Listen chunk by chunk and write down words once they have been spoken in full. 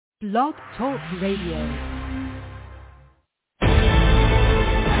Blog Talk Radio.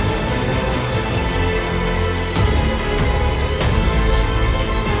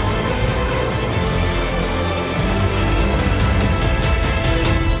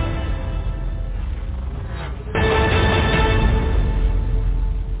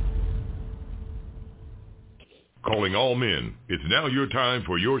 Calling all men, it's now your time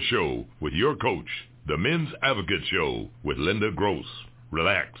for your show with your coach, the Men's Advocate Show with Linda Gross.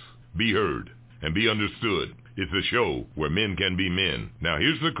 Relax, be heard, and be understood. It's a show where men can be men. Now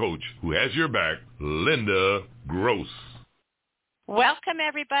here's the coach who has your back, Linda Gross. Welcome,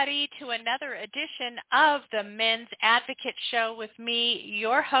 everybody, to another edition of the Men's Advocate Show with me,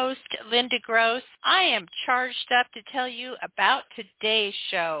 your host, Linda Gross. I am charged up to tell you about today's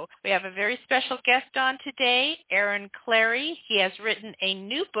show. We have a very special guest on today, Aaron Clarey. He has written a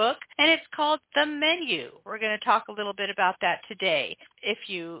new book, and it's called The Menu. We're going to talk a little bit about that today. If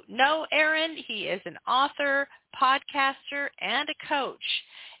you know Aaron, he is an author, podcaster, and a coach.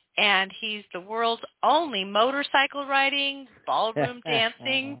 And he's the world's only motorcycle riding, ballroom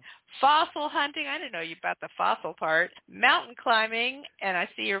dancing, fossil hunting. I didn't know you about the fossil part. Mountain climbing, and I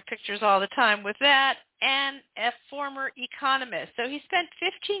see your pictures all the time with that, and a former economist. So he spent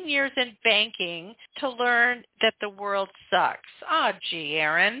 15 years in banking to learn that the world sucks. Oh, gee,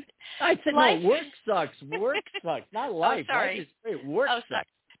 Aaron. I said, no, work sucks. Work sucks, not life. Oh, sorry. Life is great. Work sucks.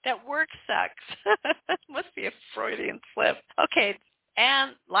 That work sucks. Must be a Freudian slip. Okay.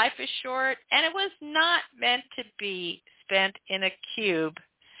 And life is short, and it was not meant to be spent in a cube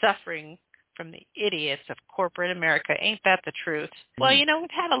suffering from the idiots of corporate America. Ain't that the truth? Well, you know, we've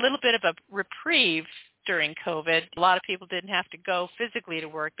had a little bit of a reprieve during COVID. A lot of people didn't have to go physically to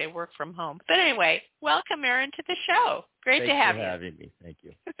work. They work from home. But anyway, welcome, Aaron, to the show. Great to have you. Thanks for having me. Thank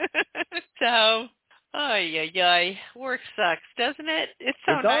you. So... work sucks, doesn't it? It's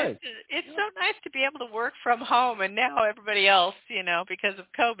so nice. It's so nice to be able to work from home, and now everybody else, you know, because of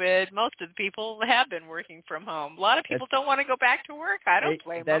COVID, most of the people have been working from home. A lot of people don't want to go back to work. I don't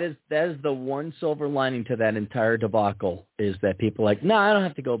blame them. That is the one silver lining to that entire debacle is that people are like, no, I don't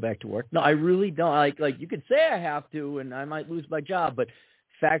have to go back to work. No, I really don't. Like you could say I have to, and I might lose my job, but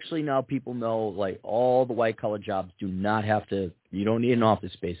factually now people know like all the white collar jobs do not have to, you don't need an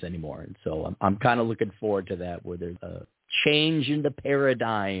office space anymore. And so I'm kind of looking forward to that where there's a change in the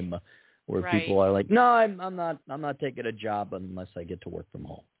paradigm where people are like, no, I'm not taking a job unless I get to work from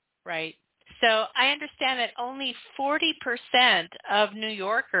home. Right. So I understand that only 40% of New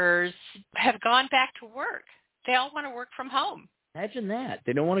Yorkers have gone back to work. They all want to work from home. Imagine that.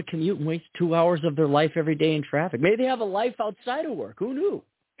 They don't want to commute and waste 2 hours of their life every day in traffic. Maybe they have a life outside of work. Who knew?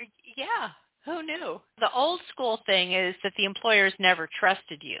 Yeah, who knew? The old school thing is that the employers never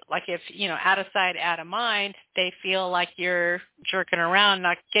trusted you. Like if, you know, out of sight, out of mind, they feel like you're jerking around,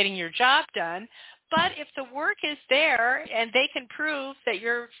 not getting your job done. But if the work is there and they can prove that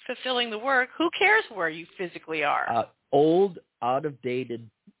you're fulfilling the work, who cares where you physically are? Old, out-of-dated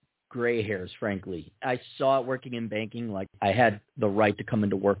gray hairs, frankly. I saw it working in banking. Like I had the right to come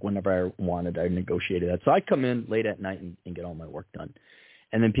into work whenever I wanted. I negotiated that. So I'd come in late at night and get all my work done.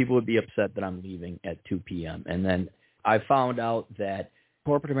 And then people would be upset that I'm leaving at 2 p.m. And then I found out that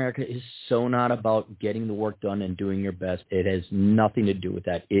corporate America is so not about getting the work done and doing your best. It has nothing to do with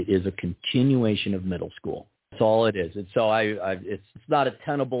that. It is a continuation of middle school. That's all it is. And so it's not a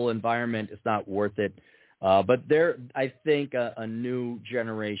tenable environment. It's not worth it. But there, I think, a new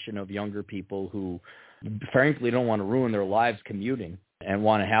generation of younger people who, frankly, don't want to ruin their lives commuting and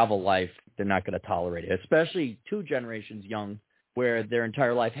want to have a life, they're not going to tolerate it, especially two generations young where their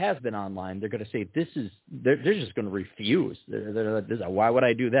entire life has been online. They're going to say, they're just going to refuse. Why would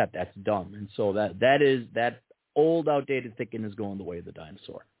I do that? That's dumb. And so that old, outdated thinking is going the way of the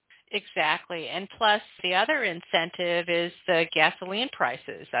dinosaur. Exactly. And plus the other incentive is the gasoline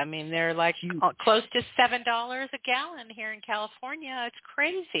prices. I mean, they're like close to $7 a gallon here in California. It's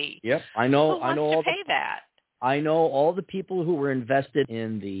crazy. Yep. I know. Who wants to pay that? I know all the people who were invested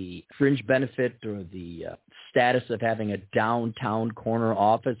in the fringe benefit or the status of having a downtown corner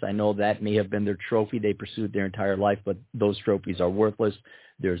office. I know that may have been their trophy they pursued their entire life, but those trophies are worthless.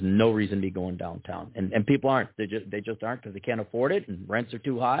 There's no reason to be going downtown. And people aren't. They just aren't because they can't afford it and rents are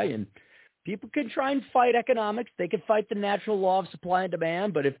too high. And people can try and fight economics. They can fight the natural law of supply and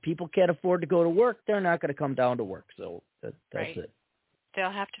demand. But if people can't afford to go to work, they're not going to come down to work. So that's it. They'll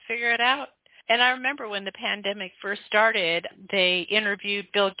have to figure it out. And I remember when the pandemic first started, they interviewed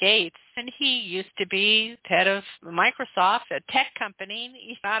Bill Gates, and he used to be head of Microsoft, a tech company.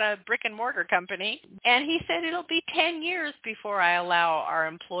 He's not a brick-and-mortar company. And he said it'll be 10 years before I allow our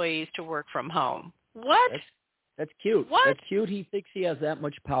employees to work from home. What? That's cute. What? That's cute. He thinks he has that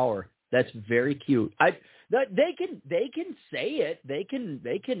much power. That's very cute. They can say it. They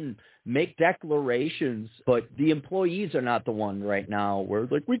can make declarations, but the employees are not the one right now. We're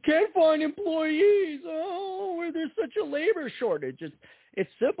like, we can't find employees. Oh, there's such a labor shortage. It's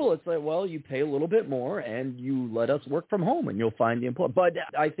simple. It's like, well, you pay a little bit more and you let us work from home and you'll find the employee. But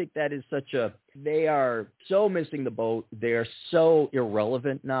I think that is they are so missing the boat. They are so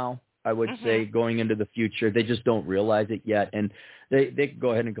irrelevant now, I would say, going into the future. They just don't realize it yet. And they can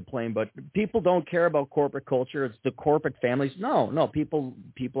go ahead and complain, but people don't care about corporate culture. It's the corporate families. No, people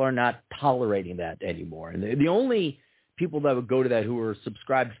are not tolerating that anymore. And the only people that would go to that who are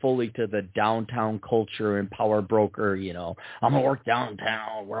subscribed fully to the downtown culture and power broker, I'm going to work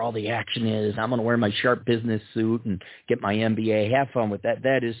downtown where all the action is. I'm going to wear my sharp business suit and get my MBA. Have fun with that.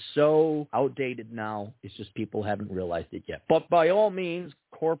 That is so outdated now. It's just people haven't realized it yet. But by all means,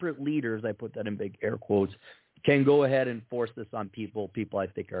 corporate leaders, I put that in big air quotes, can go ahead and force this on people. People, I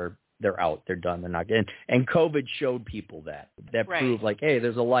think, they're out. They're done. They're not getting. And COVID showed people that proved like, hey,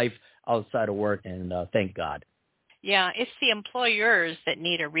 there's a life outside of work, and thank God. Yeah, it's the employers that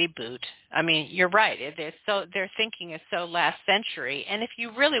need a reboot. I mean, you're right. Their thinking is so last century. And if you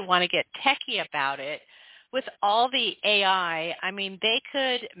really want to get techie about it, with all the AI, I mean, they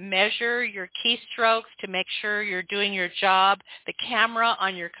could measure your keystrokes to make sure you're doing your job. The camera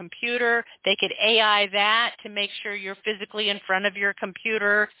on your computer, they could AI that to make sure you're physically in front of your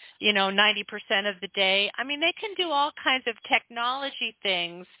computer, 90% of the day. I mean, they can do all kinds of technology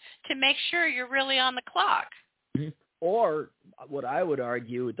things to make sure you're really on the clock. Or what I would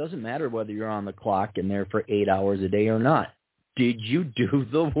argue, it doesn't matter whether you're on the clock and there for 8 hours a day or not. Did you do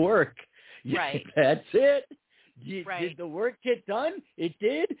the work? Right. That's it. Did the work get done? It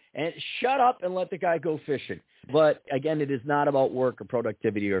did. And shut up and let the guy go fishing. But again, it is not about work or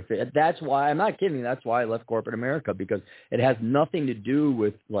productivity or that's why, I'm not kidding. That's why I left corporate America, because it has nothing to do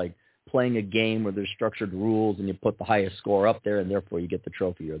with like playing a game where there's structured rules and you put the highest score up there and therefore you get the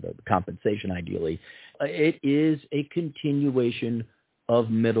trophy or the compensation ideally. It is a continuation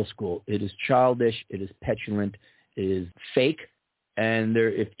of middle school. It is childish. It is petulant. It is fake. And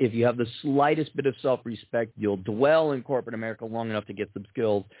if you have the slightest bit of self-respect, you'll dwell in corporate America long enough to get some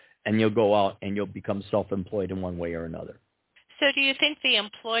skills, and you'll go out and you'll become self-employed in one way or another. So do you think the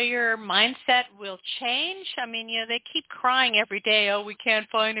employer mindset will change? I mean, they keep crying every day, oh, we can't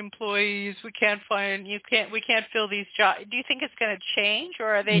find employees, we can't fill these jobs. Do you think it's going to change, or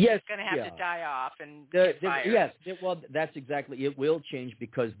are they just going to have to die off and get fired? Yes, well, that's exactly, it will change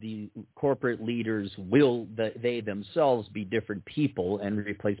because the corporate leaders will, they themselves be different people and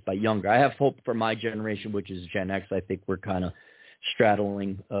replaced by younger. I have hope for my generation, which is Gen X. I think we're kind of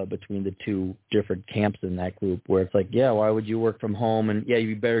straddling between the two different camps in that group, where it's like, yeah, why would you work from home? And yeah,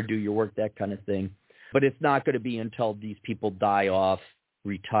 you better do your work, that kind of thing. But it's not going to be until these people die off,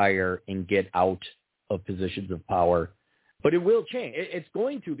 retire, and get out of positions of power. But it will change. It's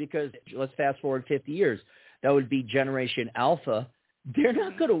going to, because let's fast forward 50 years. That would be Generation Alpha. They're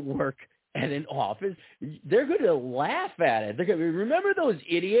not going to work at an office. They're going to laugh at it. They're going to remember those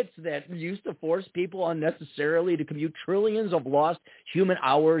idiots that used to force people unnecessarily to commute trillions of lost human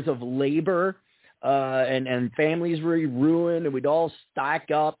hours of labor, and families were ruined, and we'd all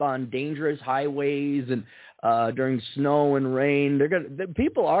stack up on dangerous highways and during snow and rain.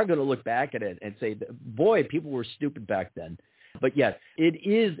 People are going to look back at it and say, boy, people were stupid back then. But yes, it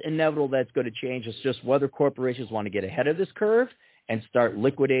is inevitable that's going to change. It's just whether corporations want to get ahead of this curve and start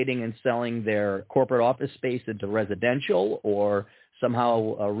liquidating and selling their corporate office space into residential, or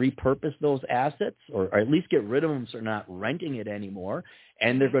somehow repurpose those assets, or at least get rid of them so they're not renting it anymore.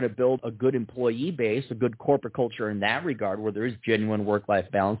 And they're going to build a good employee base, a good corporate culture in that regard, where there is genuine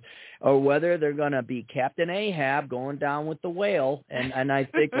work-life balance, or whether they're going to be Captain Ahab going down with the whale. And I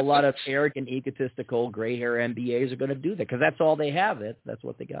think a lot of arrogant, egotistical, gray hair MBAs are going to do that, because that's all they have. That's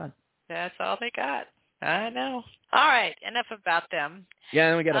what they got. That's all they got. I know. All right, enough about them. Yeah,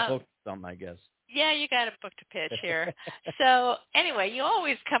 and we got to focus on them, I guess. Yeah, you got a book to pitch here. So anyway, you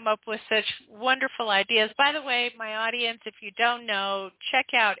always come up with such wonderful ideas. By the way, my audience, if you don't know, check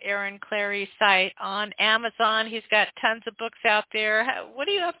out Aaron Clarey's site on Amazon. He's got tons of books out there. What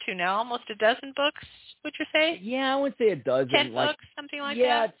are you up to now? Almost a dozen books, would you say? Yeah, I would say a dozen. 10 books, something like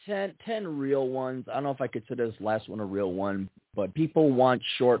that? Yeah, 10 real ones. I don't know if I consider this last one a real one, but people want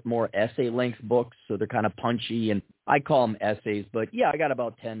short, more essay-length books, so they're kind of punchy, and I call them essays. But yeah, I got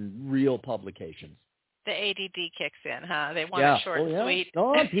about 10 real publications. The ADD kicks in, huh? They want it short and sweet.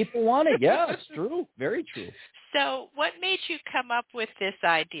 No, people want it. Yeah, it's true. Very true. So what made you come up with this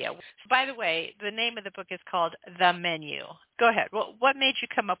idea? By the way, the name of the book is called The Menu. Go ahead. What made you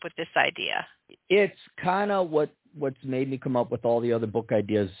come up with this idea? It's kind of what's made me come up with all the other book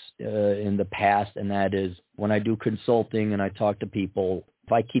ideas in the past, and that is when I do consulting and I talk to people,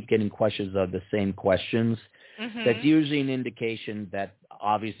 if I keep getting questions of the same questions, that's usually an indication that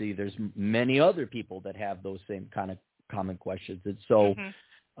obviously there's many other people that have those same kind of common questions. And so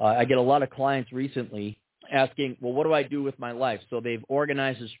I get a lot of clients recently asking, well, what do I do with my life? So they've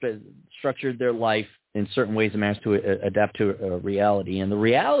organized and structured their life in certain ways and managed to adapt to reality. And the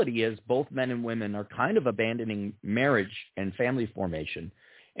reality is both men and women are kind of abandoning marriage and family formation.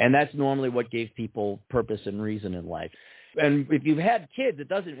 And that's normally what gave people purpose and reason in life. And if you've had kids,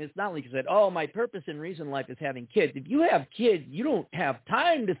 it's not like you said, oh, my purpose and reason in life is having kids. If you have kids, you don't have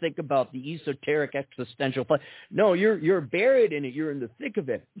time to think about the esoteric existential. No, you're buried in it. You're in the thick of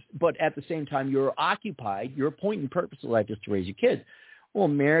it. But at the same time, you're occupied. Your point and purpose of life is to raise your kids. Well,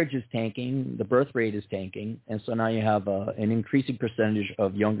 marriage is tanking. The birth rate is tanking. And so now you have an increasing percentage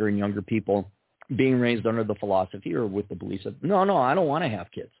of younger and younger people being raised under the philosophy or with the beliefs of, no, I don't want to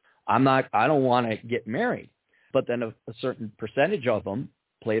have kids. I don't want to get married. But then a certain percentage of them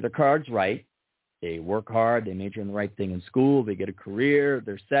play their cards right. They work hard. They major in the right thing in school. They get a career.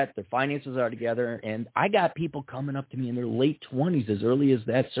 They're set. Their finances are together. And I got people coming up to me in their late 20s, as early as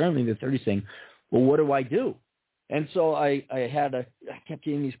that, certainly in their 30s, saying, well, what do I do? And so I kept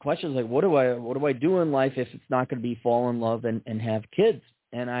getting these questions like, what do I do in life if it's not going to be fall in love and have kids?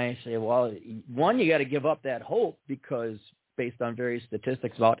 And I say, well, one, you got to give up that hope because based on various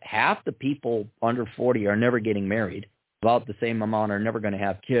statistics, about half the people under 40 are never getting married. About the same amount are never going to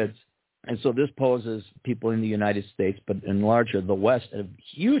have kids. And so this poses people in the United States, but in larger the West, a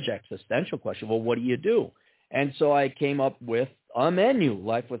huge existential question. Well, what do you do? And so I came up with a menu,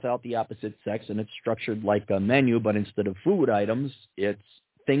 Life Without the Opposite Sex, and it's structured like a menu, but instead of food items, it's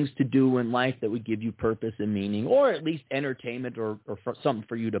things to do in life that would give you purpose and meaning, or at least entertainment or something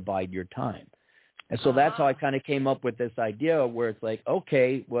for you to bide your time. And so that's how I kind of came up with this idea where it's like,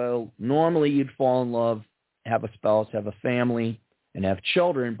 okay, well, normally you'd fall in love, have a spouse, have a family, and have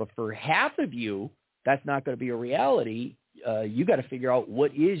children. But for half of you, that's not going to be a reality. You got to figure out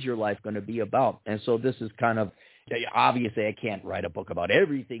what is your life going to be about. And so this is kind of, obviously I can't write a book about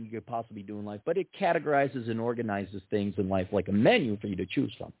everything you could possibly do in life, but it categorizes and organizes things in life like a menu for you to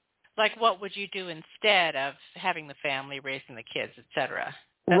choose from. Like what would you do instead of having the family, raising the kids, et cetera?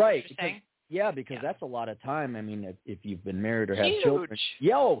 Right. Because that's a lot of time. I mean, if you've been married or have children.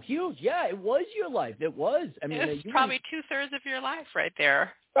 Huge. Yeah, it was your life. It was. I mean, it's probably 2/3 of your life right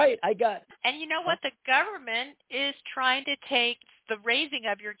there. Right. And you know what? The government is trying to take the raising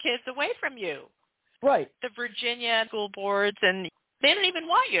of your kids away from you. Right. The Virginia school boards, and they don't even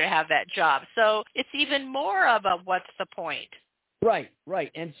want you to have that job. So it's even more of a what's the point? Right.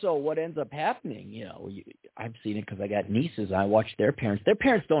 And so what ends up happening, I've seen it because I got nieces. I watch their parents. Their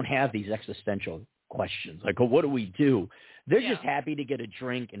parents don't have these existential questions like, well, what do we do? They're just happy to get a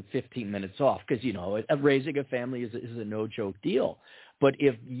drink and 15 minutes off because, raising a family is a no-joke deal. But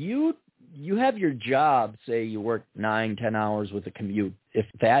if you have your job, say you work 9-10 hours with a commute, if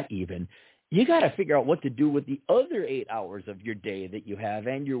that even, you got to figure out what to do with the other 8 hours of your day that you have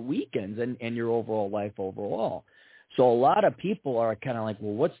and your weekends and your overall life overall. So a lot of people are kind of like,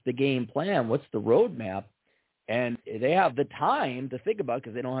 well, what's the game plan? What's the roadmap? And they have the time to think about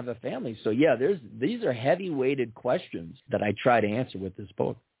because they don't have a family. So, these are heavy-weighted questions that I try to answer with this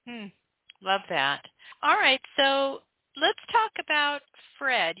book. Love that. All right, so let's talk about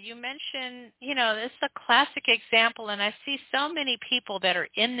Fred. You mentioned, this is a classic example, and I see so many people that are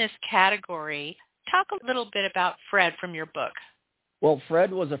in this category. Talk a little bit about Fred from your book. Well,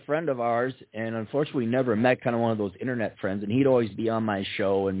 Fred was a friend of ours, and unfortunately we never met, kind of one of those internet friends, and he'd always be on my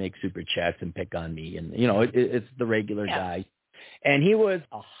show and make super chats and pick on me, and, it's the regular guy. And he was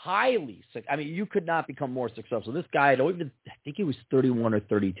you could not become more successful. This guy, I think he was 31 or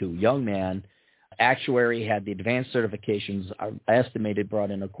 32, young man, actuary, had the advanced certifications, I estimated brought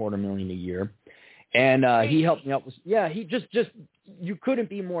in $250,000 a year. And he helped me out with, he just you couldn't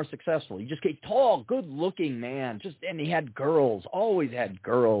be more successful. You just get tall, good-looking man. And he had girls, always had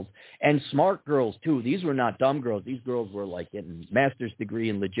girls, and smart girls too. These were not dumb girls. These girls were like getting master's degree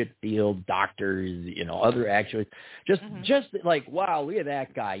in legit field, doctors, other actuaries. Just like, wow, look at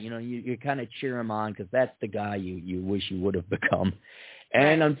that guy. You kind of cheer him on because that's the guy you wish you would have become.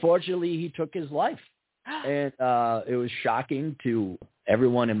 And unfortunately, he took his life. And it was shocking to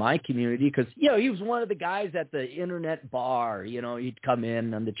everyone in my community because, he was one of the guys at the internet bar. He'd come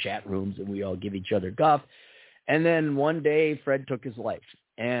in on the chat rooms and we all give each other guff. And then one day Fred took his life.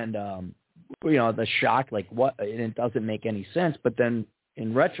 And, the shock, like what, and it doesn't make any sense. But then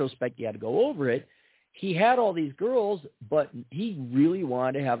in retrospect, you had to go over it. He had all these girls, but he really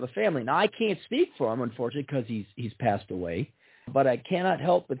wanted to have a family. Now, I can't speak for him, unfortunately, because he's passed away. But I cannot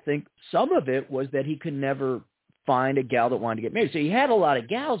help but think some of it was that he could never find a gal that wanted to get married. So he had a lot of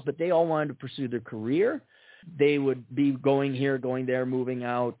gals, but they all wanted to pursue their career. They would be going here, going there, moving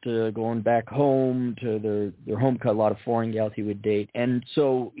out, going back home to their home. A lot of foreign gals he would date. And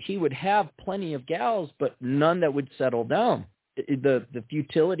so he would have plenty of gals, but none that would settle down. The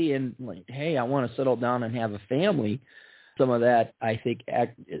futility and like, hey, I want to settle down and have a family. Some of that, I think,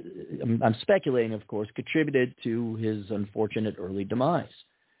 I'm speculating, of course, contributed to his unfortunate early demise.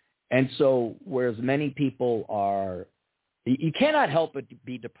 And so, whereas many people are, you cannot help but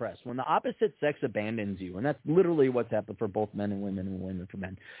be depressed when the opposite sex abandons you, and that's literally what's happened for both men and women for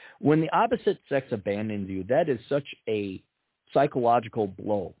men. When the opposite sex abandons you, that is such a psychological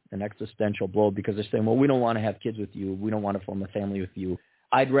blow, an existential blow, because they're saying, well, we don't want to have kids with you. We don't want to form a family with you.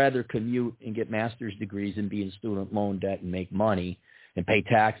 I'd rather commute and get master's degrees and be in student loan debt and make money and pay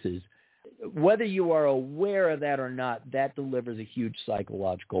taxes. Whether you are aware of that or not, that delivers a huge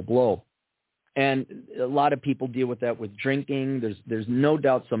psychological blow. And a lot of people deal with that with drinking. There's no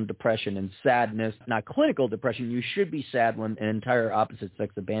doubt some depression and sadness, not clinical depression. You should be sad when an entire opposite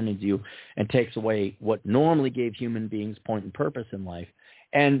sex abandons you and takes away what normally gave human beings point and purpose in life.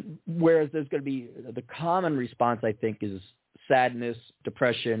 And whereas there's going to be the common response, I think, is sadness,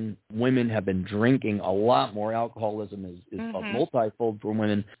 depression. Women have been drinking a lot more. Alcoholism is multifold for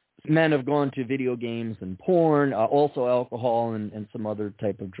women. Men have gone to video games and porn, also alcohol and some other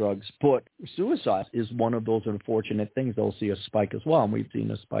type of drugs. But suicide is one of those unfortunate things. They'll see a spike as well, and we've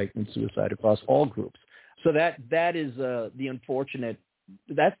seen a spike in suicide across all groups. So that is the unfortunate.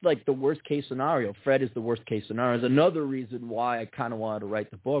 That's like the worst case scenario. Fred is the worst case scenario. Is another reason why I kind of wanted to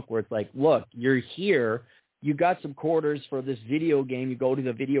write the book, where it's like, look, you're here. You got some quarters for this video game. You go to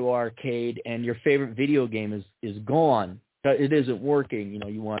the video arcade, and your favorite video game is gone. It isn't working.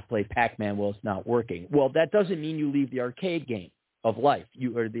 You want to play Pac-Man. Well, it's not working. Well, that doesn't mean you leave the arcade game of life.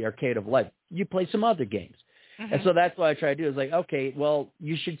 Or the arcade of life. You play some other games. Mm-hmm. And so that's what I try to do is like, okay, well,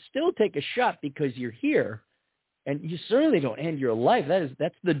 you should still take a shot because you're here, and you certainly don't end your life.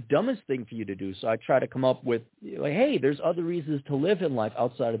 That's the dumbest thing for you to do. So I try to come up with, like, hey, there's other reasons to live in life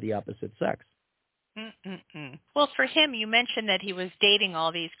outside of the opposite sex. Well, for him, you mentioned that he was dating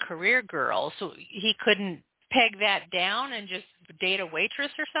all these career girls, so he couldn't peg that down and just date a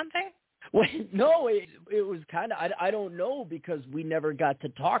waitress or something? Well, no, it was kind of, I don't know, because we never got to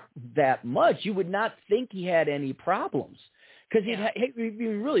talk that much. You would not think he had any problems. Because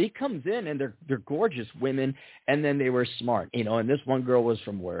he comes in and they're gorgeous women, and then they were smart, and this one girl was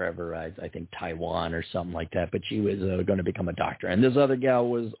from wherever, I think Taiwan or something like that, but she was going to become a doctor. And this other gal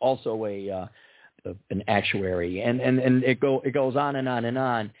was also an actuary, and it goes on and on and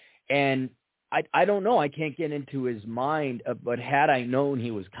on. And I don't know. I can't get into his mind, but had I known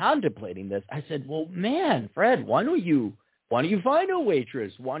he was contemplating this, I said, well, man, Fred, why don't you find a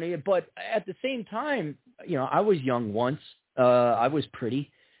waitress? But at the same time, I was young once. I was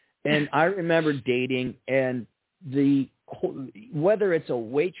pretty, and I remember dating, and whether it's a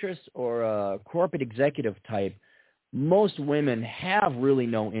waitress or a corporate executive type, most women have really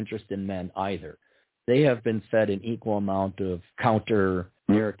no interest in men either. They have been fed an equal amount of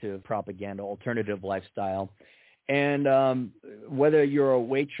counter-narrative propaganda, alternative lifestyle. And whether you're a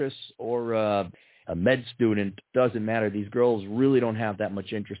waitress or a med student, doesn't matter. These girls really don't have that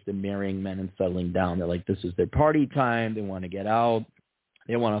much interest in marrying men and settling down. They're like, this is their party time. They want to get out.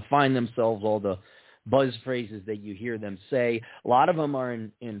 They want to find themselves all the buzz phrases that you hear them say. A lot of them are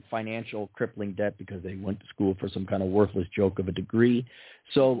in financial crippling debt because they went to school for some kind of worthless joke of a degree.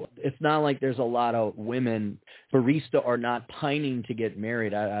 So it's not like there's a lot of women. Barista are not pining to get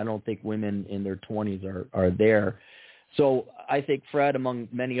married. I don't think women in their 20s are there. So I think, Fred, among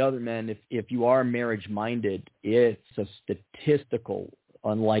many other men, if you are marriage-minded, it's a statistical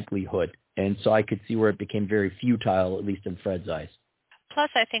unlikelihood. And so I could see where it became very futile, at least in Fred's eyes. Plus,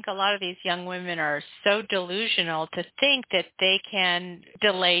 I think a lot of these young women are so delusional to think that they can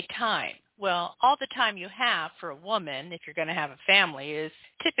delay time. Well, all the time you have for a woman, if you're going to have a family, is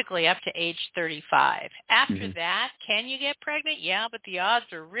typically up to age 35. After that, can you get pregnant? Yeah, but the odds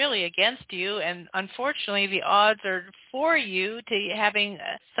are really against you, and unfortunately, the odds are for you to having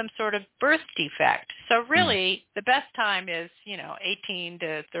some sort of birth defect. So really, the best time is, 18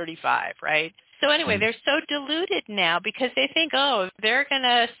 to 35, right? So anyway, they're so deluded now because they think, they're going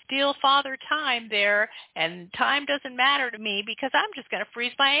to steal father time there, and time doesn't matter to me because I'm just going to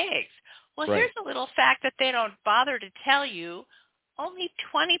freeze my eggs. Well, here's a little fact that they don't bother to tell you. Only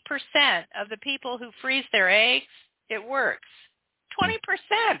 20% of the people who freeze their eggs, it works. 20%.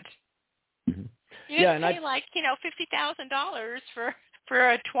 You didn't pay $50,000 for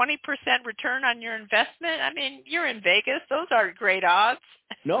a 20% return on your investment. I mean, you're in Vegas. Those aren't great odds.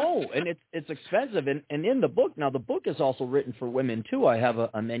 No, and it's expensive. And in the book, now the book is also written for women too. I have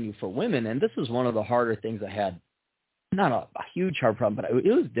a menu for women, and this is one of the harder things I had. Not a huge hard problem, but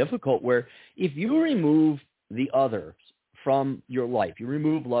it was difficult where if you remove the other from your life, you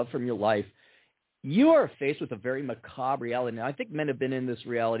remove love from your life, you are faced with a very macabre reality. Now, I think men have been in this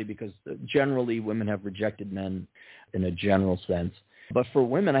reality because generally women have rejected men in a general sense. But for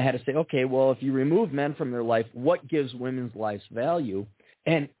women, I had to say, okay, well, if you remove men from their life, what gives women's lives value?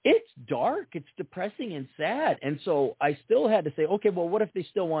 And it's dark, it's depressing and sad. And so I still had to say, okay, well, what if they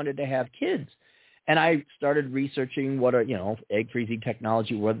still wanted to have kids? And I started researching what are, egg freezing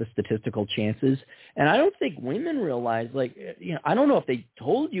technology, what are the statistical chances. And I don't think women realize, I don't know if they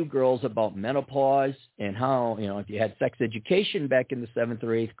told you girls about menopause and how, if you had sex education back in the 7th or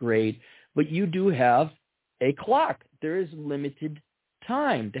 8th grade, but you do have a clock. There is limited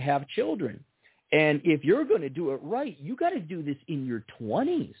time to have children. And if you're going to do it right, you got to do this in your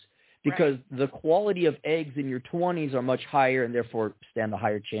 20s. Because the quality of eggs in your 20s are much higher and therefore stand a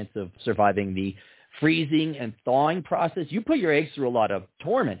higher chance of surviving the freezing and thawing process. You put your eggs through a lot of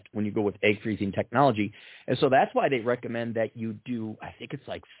torment when you go with egg freezing technology. And so that's why they recommend that you do, I think it's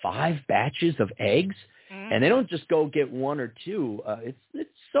 5 batches of eggs. And they don't just go get 1 or 2. It's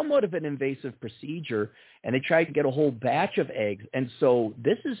somewhat of an invasive procedure, and they try to get a whole batch of eggs. And so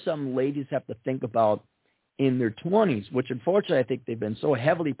this is something ladies have to think about in their 20s, which unfortunately I think they've been so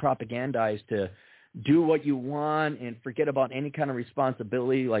heavily propagandized to do what you want and forget about any kind of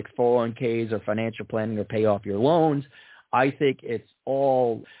responsibility like 401ks or financial planning or pay off your loans. I think it's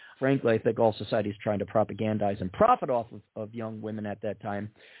all, frankly, I think all society is trying to propagandize and profit off of young women at that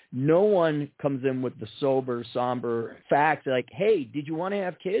time. No one comes in with the sober, somber facts like, hey, did you want to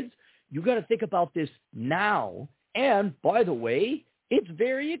have kids? You got to think about this now. And by the way, it's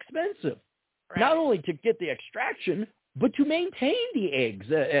very expensive. Not only to get the extraction, but to maintain the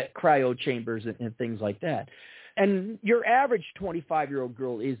eggs at cryo chambers and things like that. And your average 25-year-old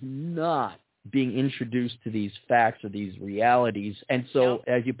girl is not being introduced to these facts or these realities. And so,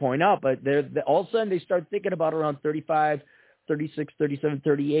 as you point out, but all of a sudden they start thinking about around 35, 36, 37,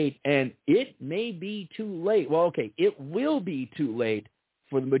 38, and it may be too late. Well, okay, it will be too late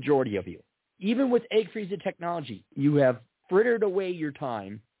for the majority of you. Even with egg freezing technology, you have frittered away your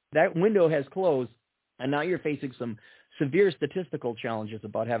time. That window has closed, and now you're facing some severe statistical challenges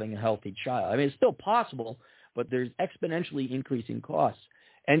about having a healthy child. I mean, it's still possible, but there's exponentially increasing costs.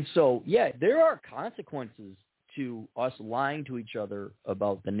 And so, there are consequences to us lying to each other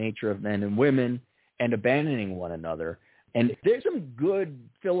about the nature of men and women and abandoning one another. And there's some good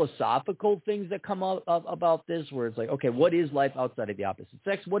philosophical things that come out about this where it's like, okay, what is life outside of the opposite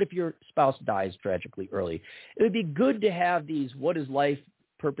sex? What if your spouse dies tragically early? It would be good to have these what is life,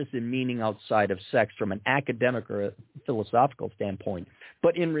 purpose, and meaning outside of sex from an academic or a philosophical standpoint.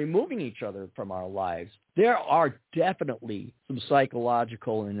 But in removing each other from our lives, there are definitely some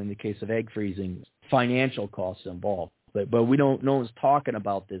psychological, and in the case of egg freezing, financial costs involved. But we don't, no one's talking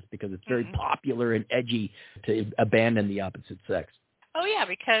about this because it's very popular and edgy to abandon the opposite sex. Oh, yeah,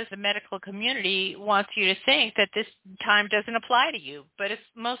 because the medical community wants you to think that this time doesn't apply to you, but it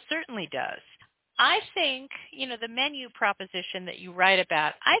most certainly does. I think, the menu proposition that you write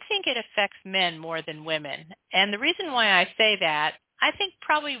about, I think it affects men more than women. And the reason why I say that, I think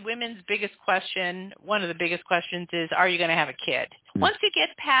probably women's biggest question, one of the biggest questions is, are you going to have a kid? Once you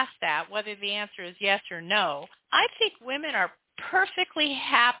get past that, whether the answer is yes or no, I think women are perfectly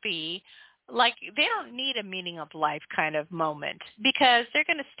happy. Like, they don't need a meaning of life kind of moment because they're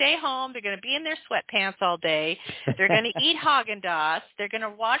going to stay home. They're going to be in their sweatpants all day. They're going to eat Haagen-Dazs. They're going to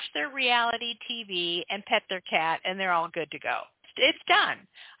watch their reality TV and pet their cat, and they're all good to go. It's done.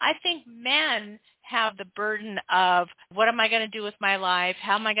 I think men have the burden of, what am I going to do with my life?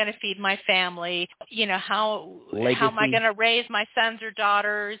 How am I going to feed my family? How am I going to raise my sons or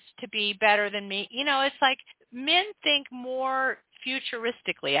daughters to be better than me? It's like men think more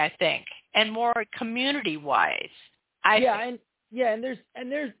futuristically, I think. and more community-wise. And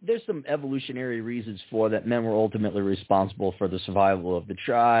there's some evolutionary reasons for that. Men were ultimately responsible for the survival of the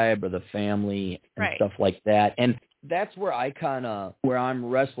tribe or the family and stuff like that. And that's where where I'm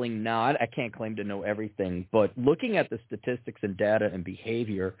wrestling now. I can't claim to know everything, but looking at the statistics and data and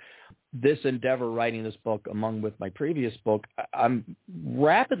behavior, this endeavor, writing this book, along with my previous book, I'm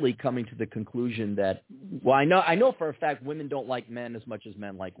rapidly coming to the conclusion that, well, I know for a fact women don't like men as much as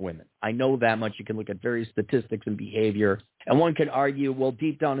men like women. I know that much. You can look at various statistics and behavior, and one can argue, well,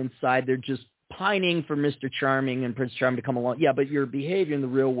 deep down inside, they're just pining for Mr. Charming and Prince Charming to come along. Yeah, but your behavior in the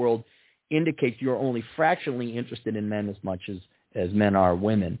real world indicates you're only fractionally interested in men as much as men are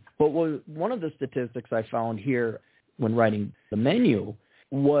women. But one of the statistics I found here when writing the menu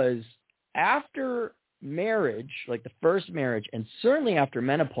was after marriage, like the first marriage, and certainly after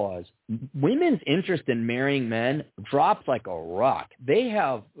menopause, women's interest in marrying men drops like a rock. They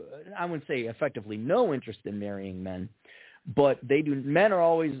have, I wouldn't say effectively no interest in marrying men, but they do. Men are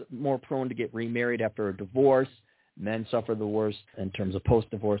always more prone to get remarried after a divorce. Men suffer the worst in terms of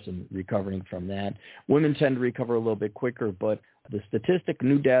post-divorce and recovering from that. Women tend to recover a little bit quicker, but the statistic,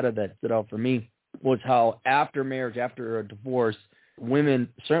 new data that stood out for me was how after marriage, after a divorce, women,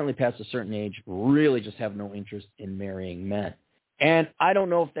 certainly past a certain age, really just have no interest in marrying men. And I don't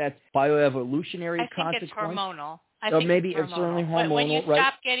know if that's bioevolutionary consequence. I think it's hormonal. Maybe it's certainly hormonal. When you right?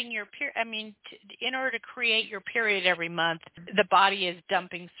 stop getting your period, in order to create your period every month, the body is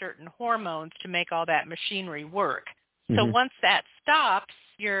dumping certain hormones to make all that machinery work. So once that stops,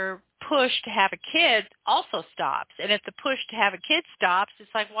 your push to have a kid also stops. And if the push to have a kid stops, it's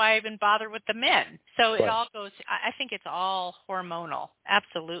like, why even bother with the men? So it all goes, I think it's all hormonal.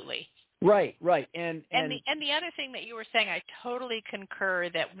 Absolutely. Right. And the other thing that you were saying, I totally concur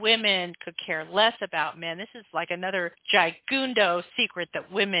that women could care less about men. This is like another gigundo secret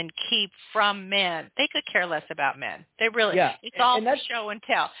that women keep from men. They could care less about men. They really, it's all for show and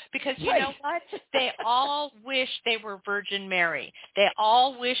tell. Because you know what? They all wish they were Virgin Mary. They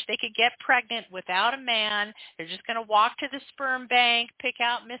all wish they could get pregnant without a man. They're just going to walk to the sperm bank, pick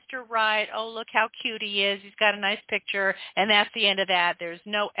out Mr. Right. Oh, look how cute he is. He's got a nice picture. And that's the end of that. There's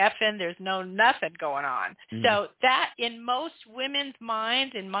no effing. There's no nothing going on. So that, in most women's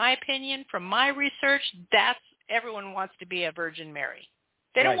minds, in my opinion, from my research, that's everyone wants to be a Virgin Mary.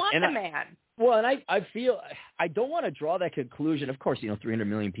 They don't want the man. Well, and I feel I don't want to draw that conclusion. Of course, 300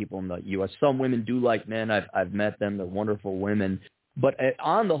 million people in the U.S. Some women do like men. I've met them. They're wonderful women. But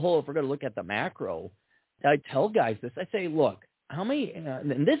on the whole, if we're going to look at the macro, I tell guys this. I say, look, how many?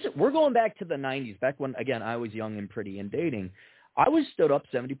 And this, we're going back to the 90s, back when, again, I was young and pretty and dating. I was stood up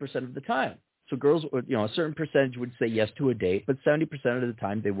 70% of the time. So girls, a certain percentage would say yes to a date, but 70% of the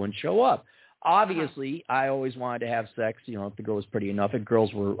time they wouldn't show up. Obviously, I always wanted to have sex, if the girl was pretty enough, and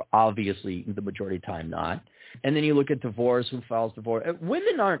girls were obviously the majority of the time not. And then you look at divorce, who files divorce.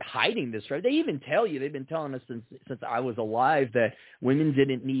 Women aren't hiding this, right? They even tell you, they've been telling us since I was alive that women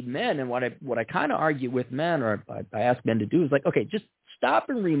didn't need men. And what I kind of argue with men, or I ask men to do, is like, okay, just stop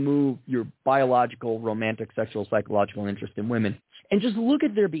and remove your biological, romantic, sexual, psychological interest in women and just look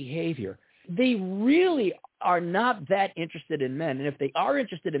at their behavior. They really are not that interested in men. And if they are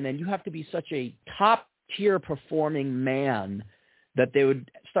interested in men, you have to be such a top-tier performing man that they would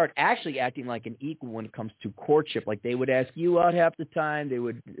start actually acting like an equal when it comes to courtship. Like they would ask you out half the time. They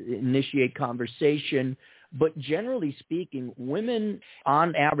would initiate conversation. But generally speaking, women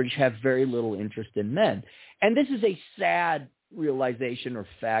on average have very little interest in men. And this is a sad realization or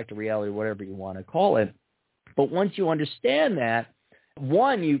fact or reality, whatever you want to call it. But once you understand that,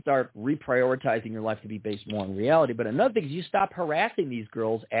 one, you start reprioritizing your life to be based more on reality. But another thing is you stop harassing these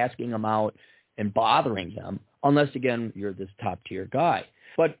girls, asking them out and bothering them, unless, again, you're this top-tier guy.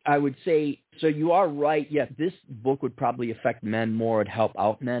 But I would say, so you are right. Yes, this book would probably affect men more and help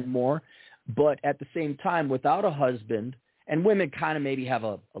out men more. But at the same time, without a husband, and women kind of maybe have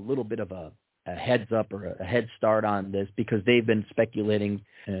a little bit of a heads up or a head start on this because they've been speculating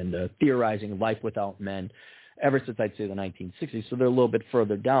and theorizing life without men ever since, I'd say, the 1960s. So they're a little bit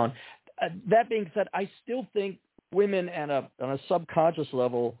further down. That being said, I still think women on a subconscious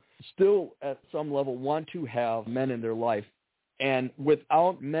level still at some level want to have men in their life. And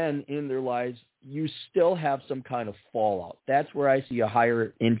without men in their lives, you still have some kind of fallout. That's where I see a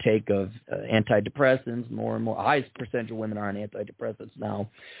higher intake of antidepressants, more and more. The highest percentage of women are on antidepressants now.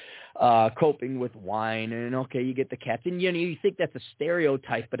 Coping with wine, and okay, you get the cats, and you think that's a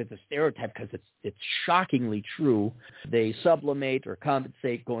stereotype, but it's a stereotype because it's shockingly true. They sublimate or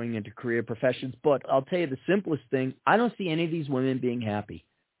compensate going into career professions, but I'll tell you the simplest thing: I don't see any of these women being happy.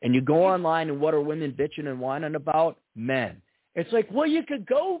 And you go online, and what are women bitching and whining about? Men. It's like, well, you could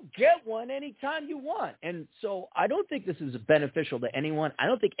go get one anytime you want. And so I don't think this is beneficial to anyone. I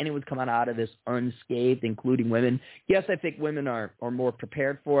don't think anyone's coming out of this unscathed, including women. Yes, I think women are more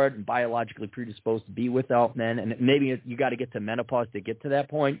prepared for it and biologically predisposed to be without men. And maybe you got to get to menopause to get to that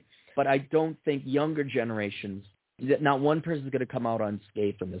point. But I don't think younger generations, not one person is going to come out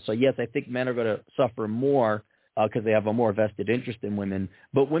unscathed from this. So, yes, I think men are going to suffer more because they have a more vested interest in women.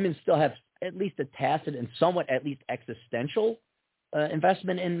 But women still have at least a tacit and somewhat at least existential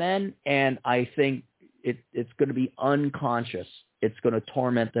investment in men, and I think it's going to be unconscious. It's going to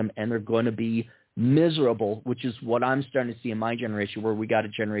torment them, and they're going to be miserable, which is what I'm starting to see in my generation, where we got a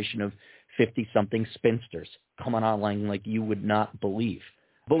generation of 50-something spinsters coming online like you would not believe.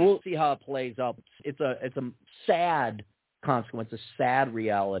 But we'll see how it plays out. It's a sad consequence, a sad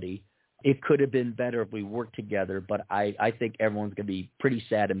reality. It could have been better if we worked together, but I think everyone's going to be pretty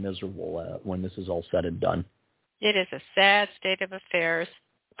sad and miserable when this is all said and done. It is a sad state of affairs.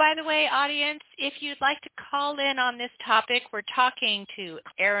 By the way, audience, if you'd like to call in on this topic, we're talking to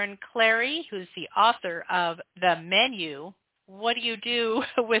Aaron Clarey, who's the author of The Menu. What do you do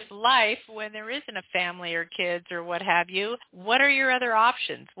with life when there isn't a family or kids or what have you? What are your other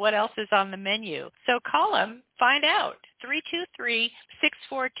options? What else is on the menu? So call them, find out.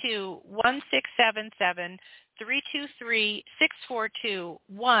 323-642-1677,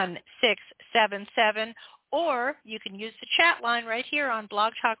 323-642-1677, or you can use the chat line right here on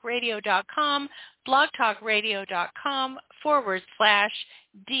blogtalkradio.com,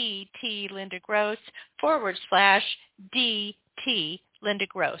 blogtalkradio.com/DT Linda Gross, /DT Linda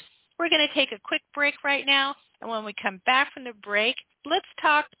Gross. We're going to take a quick break right now, and when we come back from the break, let's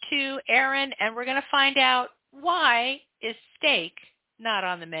talk to Aaron, and we're going to find out why is steak not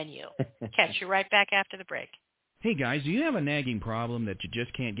on the menu. Catch you right back after the break. Hey guys, do you have a nagging problem that you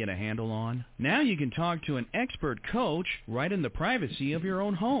just can't get a handle on? Now you can talk to an expert coach right in the privacy of your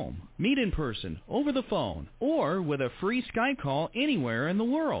own home. Meet in person, over the phone, or with a free Skype call anywhere in the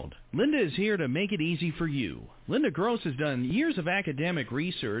world. Linda is here to make it easy for you. Linda Gross has done years of academic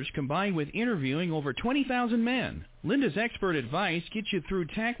research combined with interviewing over 20,000 men. Linda's expert advice gets you through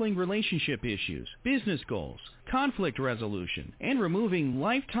tackling relationship issues, business goals, conflict resolution, and removing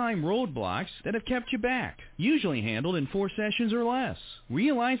lifetime roadblocks that have kept you back. Usually handled in 4 sessions or less.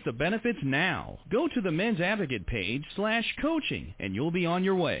 Realize the benefits now. Go to the Men's Advocate page /coaching and you'll be on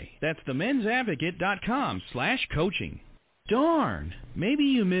your way. That's themensadvocate.com/coaching. Darn, maybe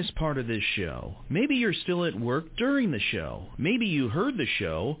you missed part of this show. Maybe you're still at work during the show. Maybe you heard the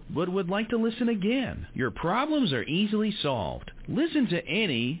show but would like to listen again. Your problems are easily solved. Listen to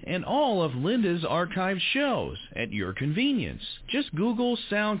any and all of Linda's archived shows at your convenience. Just Google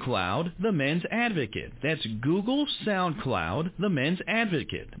SoundCloud, The Men's Advocate. That's Google SoundCloud, The Men's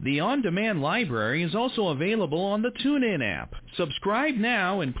Advocate. The on-demand library is also available on the TuneIn app. Subscribe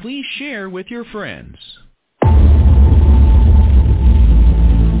now and please share with your friends.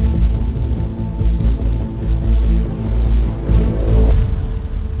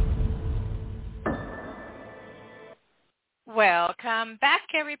 Welcome back,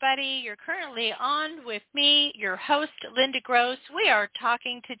 everybody. You're currently on with me, your host, Linda Gross. We are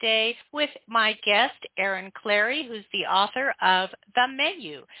talking today with my guest, Aaron Clarey, who's the author of The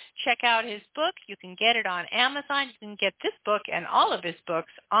Menu. Check out his book. You can get it on Amazon. You can get this book and all of his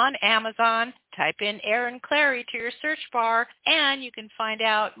books on Amazon. Type in Aaron Clarey to your search bar, and you can find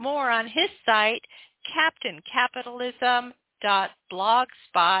out more on his site,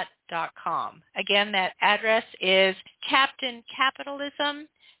 captaincapitalism.blogspot.com. Again, that address is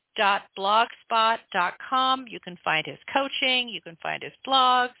captaincapitalism.blogspot.com. You can find his coaching, you can find his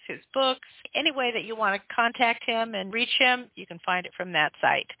blogs, his books, any way that you want to contact him and reach him, you can find it from that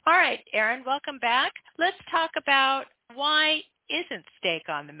site. All right, Aaron, welcome back. Let's talk about why isn't steak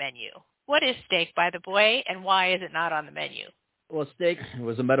on the menu? What is steak, by the way, and why is it not on the menu? Well, steak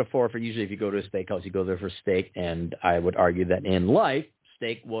was a metaphor for usually if you go to a steakhouse, you go there for steak, and I would argue that in life,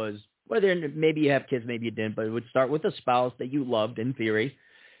 steak was, whether maybe you have kids, maybe you didn't, but it would start with a spouse that you loved in theory,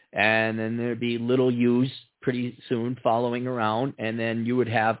 and then there'd be little yous pretty soon following around, and then you would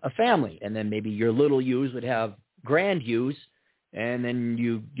have a family, and then maybe your little yous would have grand yous, and then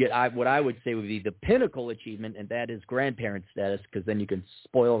you get what I would say would be the pinnacle achievement, and that is grandparent status, because then you can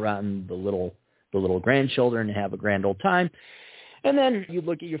spoil around the little grandchildren and have a grand old time. And then you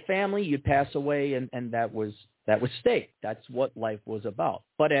look at your family, you'd pass away, and that was steak. That's what life was about.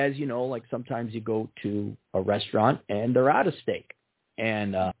 But as you know, like sometimes you go to a restaurant and they're out of steak.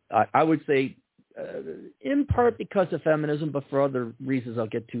 And I would say in part because of feminism, but for other reasons I'll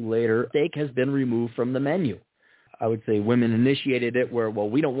get to later, steak has been removed from the menu. I would say women initiated it where, well,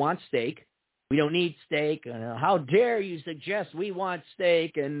 we don't want steak. we don't need steak. How dare you suggest we want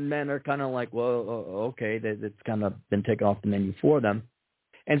steak? And men are kind of like, well, okay, that's kind of been taken off the menu for them.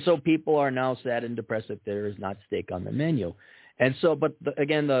 And so people are now sad and depressed if there is not steak on the menu. And so, but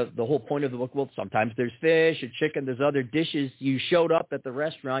again, the whole point of the book, well, sometimes there's fish and chicken, there's other dishes. You showed up at the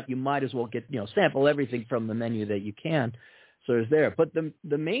restaurant, you might as well get, sample everything from the menu that you can. So it's there. But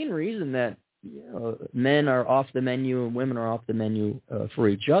the main reason that men are off the menu and women are off the menu for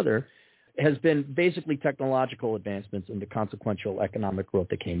each other has been basically technological advancements and the consequential economic growth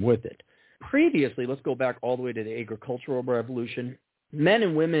that came with it. Previously, let's go back all the way to the agricultural revolution. Men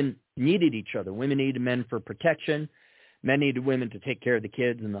and women needed each other. Women needed men for protection. Men needed women to take care of the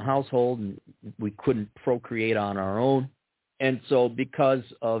kids in the household, and we couldn't procreate on our own. And so because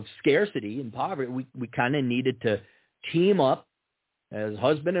of scarcity and poverty, we kind of needed to team up as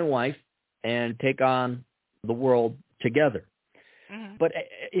husband and wife and take on the world together. Mm-hmm. But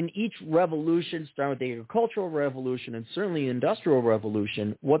in each revolution, starting with the agricultural revolution and certainly the industrial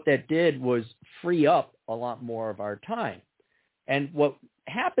revolution, what that did was free up a lot more of our time. And what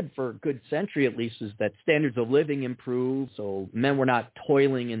happened for a good century at least is that standards of living improved. So men were not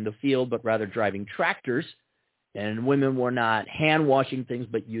toiling in the field, but rather driving tractors. And women were not hand washing things,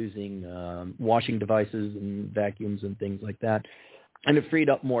 but using washing devices and vacuums and things like that. And it freed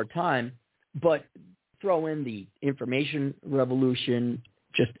up more time. But throw in the information revolution,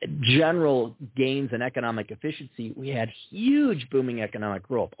 just general gains in economic efficiency, we had huge booming economic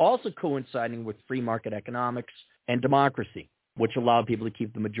growth, also coinciding with free market economics and democracy, which allowed people to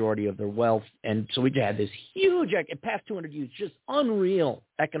keep the majority of their wealth. And so we had this huge, past 200 years, just unreal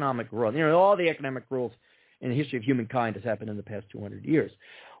economic growth. All the economic growth in the history of humankind has happened in the past 200 years.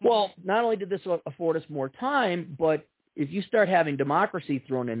 Well, not only did this afford us more time, but if you start having democracy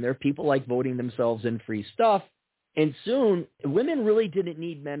thrown in there, people like voting themselves in free stuff, and soon women really didn't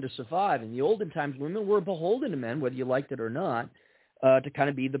need men to survive. In the olden times, women were beholden to men, whether you liked it or not, to kind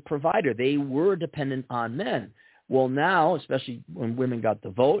of be the provider. They were dependent on men. Well, now, especially when women got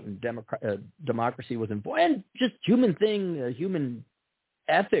the vote and democracy was involved, and just human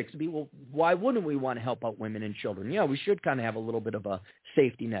ethics, well, why wouldn't we want to help out women and children? Yeah, we should kind of have a little bit of a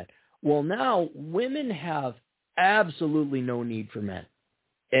safety net. Well, now women have absolutely no need for men.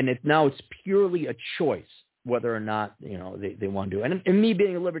 And it's purely a choice whether or not, they want to do it. And me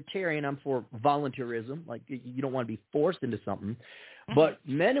being a libertarian, I'm for volunteerism. Like, you don't want to be forced into something. But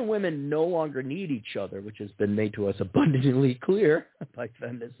men and women no longer need each other, which has been made to us abundantly clear by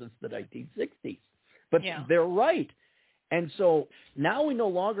feminists since the 1960s. But they're right. And so now we no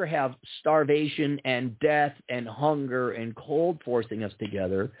longer have starvation and death and hunger and cold forcing us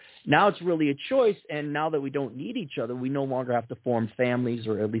together. Now it's really a choice. And now that we don't need each other, we no longer have to form families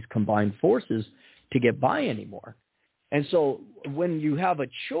or at least combine forces to get by anymore. And so when you have a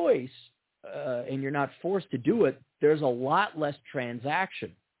choice and you're not forced to do it, there's a lot less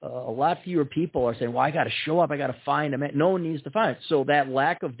transaction. A lot fewer people are saying, well, I got to show up. I got to find a man. No one needs to find it. So that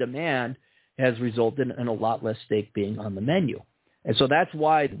lack of demand has resulted in a lot less steak being on the menu. And so that's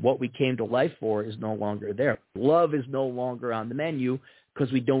why what we came to life for is no longer there. Love is no longer on the menu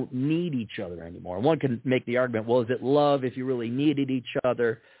because we don't need each other anymore. One can make the argument, well, is it love if you really needed each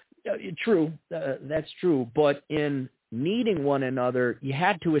other? True, that's true. But in needing one another, you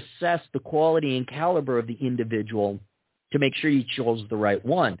had to assess the quality and caliber of the individual to make sure you chose the right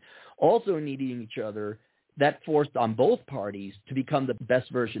one. Also needing each other, that forced on both parties to become the best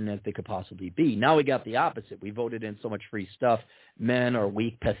version that they could possibly be. Now we got the opposite. We voted in so much free stuff. Men are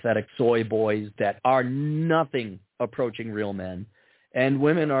weak, pathetic soy boys that are nothing approaching real men. And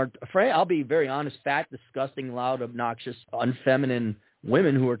women are afraid, I'll be very honest, fat, disgusting, loud, obnoxious, unfeminine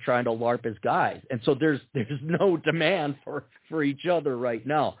women who are trying to LARP as guys. And so there's no demand for each other right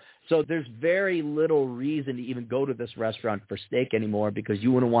now. So there's very little reason to even go to this restaurant for steak anymore because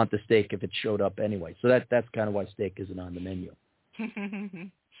you wouldn't want the steak if it showed up anyway. So that's kind of why steak isn't on the menu.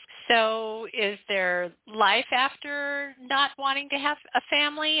 So is there life after not wanting to have a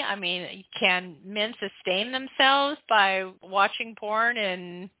family? I mean, can men sustain themselves by watching porn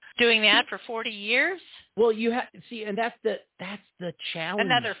and doing that for 40 years? Well, you have see, and that's the challenge.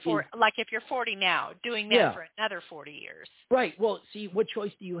 Another 40, like if you're 40 now, doing that for another 40 years. Right. Well, see, what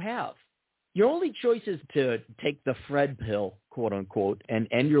choice do you have? Your only choice is to take the Fred pill, quote unquote, and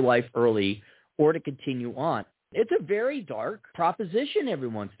end your life early, or to continue on. It's a very dark proposition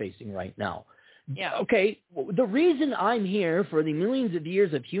everyone's facing right now. Yeah. Okay, the reason I'm here for the millions of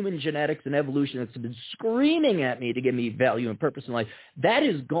years of human genetics and evolution that's been screaming at me to give me value and purpose in life, that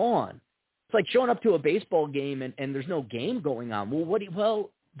is gone. It's like showing up to a baseball game and there's no game going on. Well,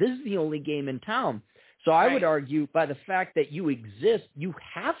 this is the only game in town. So I would argue by the fact that you exist, you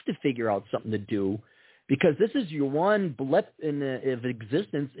have to figure out something to do, because this is your one blip of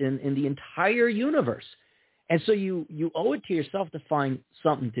existence in the entire universe. And so you owe it to yourself to find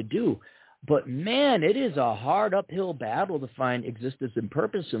something to do. But, man, it is a hard uphill battle to find existence and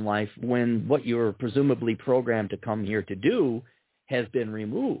purpose in life when what you're presumably programmed to come here to do has been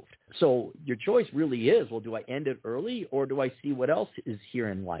removed. So your choice really is, well, do I end it early, or do I see what else is here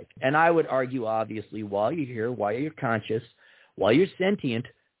in life? And I would argue, obviously, while you're here, while you're conscious, while you're sentient,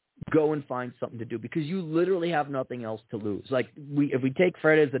 go and find something to do, because you literally have nothing else to lose. Like, if we take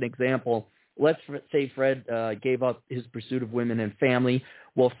Fred as an example, let's say Fred gave up his pursuit of women and family.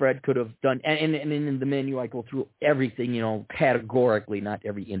 Well, Fred could have done, and in the menu I go through everything, categorically, not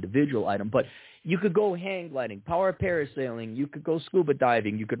every individual item, but you could go hang gliding, power parasailing, you could go scuba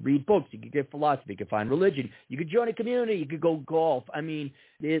diving, you could read books, you could get philosophy, you could find religion, you could join a community, you could go golf. I mean,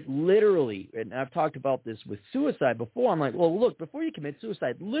 it literally, and I've talked about this with suicide before, I'm like, well, look, before you commit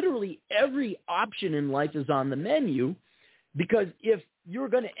suicide, literally every option in life is on the menu, because if you're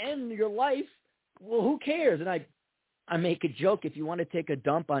going to end your life, well, who cares? And I make a joke, if you want to take a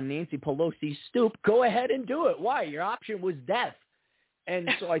dump on Nancy Pelosi's stoop, go ahead and do it. Why? Your option was death. And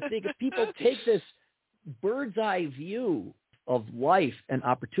so I think if people take this bird's eye view of life and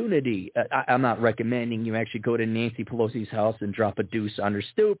opportunity, I'm not recommending you actually go to Nancy Pelosi's house and drop a deuce on her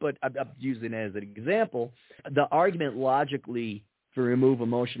stoop, but I'm using it as an example. The argument logically to remove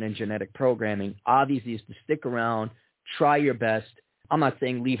emotion and genetic programming obviously is to stick around, try your best. I'm not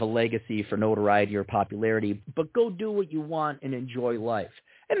saying leave a legacy for notoriety or popularity, but go do what you want and enjoy life.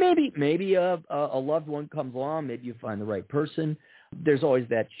 And maybe a loved one comes along, maybe you find the right person. There's always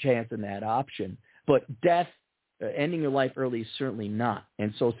that chance and that option. But death, ending your life early is certainly not.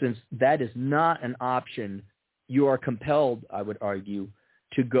 And so since that is not an option, you are compelled, I would argue,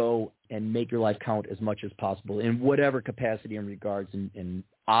 to go and make your life count as much as possible in whatever capacity in regards and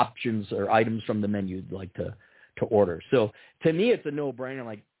options or items from the menu you'd like to order. So to me, it's a no-brainer.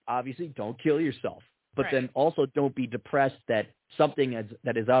 Like, obviously, don't kill yourself. But then also don't be depressed that something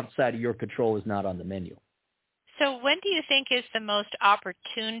that is outside of your control is not on the menu. So when do you think is the most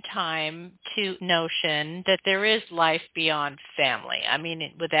opportune time to notion that there is life beyond family? I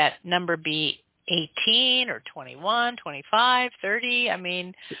mean, would that number be 18 or 21, 25, 30? I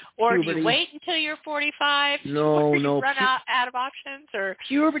mean, or puberty. Do you wait until you're 45? No. Run out of options? Or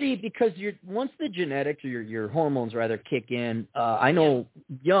puberty, because once the genetics or your hormones rather kick in, I know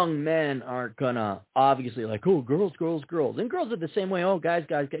young men aren't gonna obviously like, oh, girls, and girls are the same way. Oh, guys,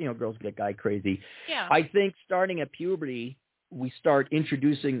 girls get guy crazy. Yeah. I think starting at puberty, we start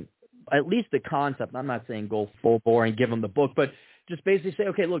introducing at least the concept. I'm not saying go full bore and give them the book, but just basically say,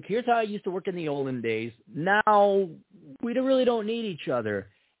 okay, look, here's how I used to work in the olden days. Now we really don't need each other.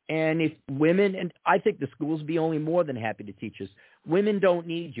 And if women, and I think the schools would be only more than happy to teach us, women don't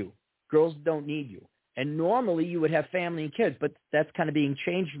need you. Girls don't need you. And normally you would have family and kids, but that's kind of being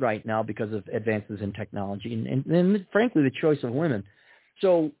changed right now because of advances in technology and frankly, the choice of women.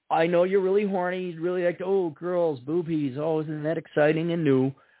 So I know you're really horny. You'd really like, girls, boobies, isn't that exciting and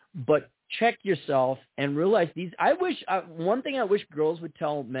new? But check yourself and realize one thing I wish girls would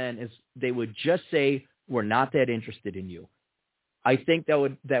tell men is they would just say, we're not that interested in you. I think that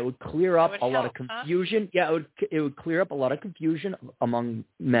would clear up a lot of confusion. Huh? Yeah, it would clear up a lot of confusion among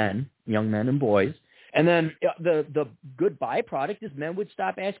men, young men and boys. And then the good byproduct is men would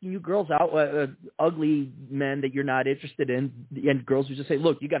stop asking you girls out, ugly men that you're not interested in, and girls would just say,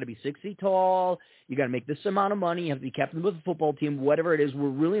 look, you got to be 6 feet tall, you got to make this amount of money, you have to be captain of the football team, whatever it is, we're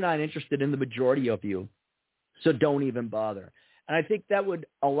really not interested in the majority of you, so don't even bother. And I think that would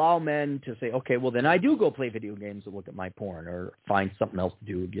allow men to say, okay, well, then I do go play video games and look at my porn or find something else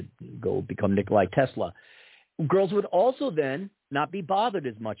to do, go become Nikolai Tesla. Girls would also then not be bothered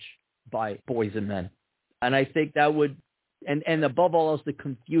as much by boys and men. And I think that would, and above all else, the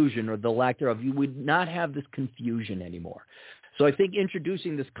confusion or the lack thereof, you would not have this confusion anymore. So I think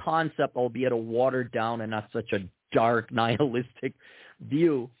introducing this concept, albeit a watered down and not such a dark, nihilistic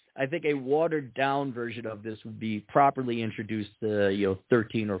view, I think a watered down version of this would be properly introduced to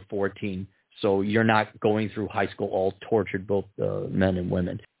 13 or 14. So you're not going through high school all tortured, both men and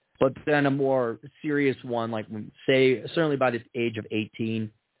women. But then a more serious one, like say, certainly by the age of 18,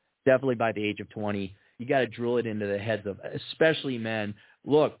 definitely by the age of 20, you got to drill it into the heads of, especially men.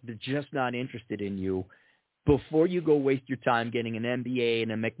 Look, they're just not interested in you. Before you go waste your time getting an MBA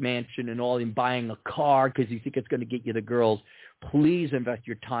and a McMansion and all, and buying a car because you think it's going to get you the girls, please invest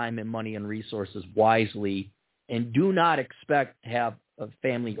your time and money and resources wisely, and do not expect to have a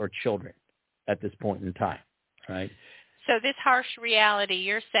family or children at this point in time. Right? So this harsh reality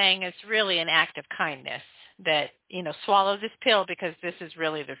you're saying is really an act of kindness that, swallow this pill because this is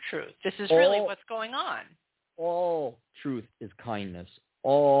really the truth. This is really what's going on. All truth is kindness.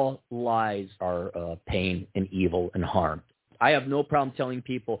 All lies are pain and evil and harm. I have no problem telling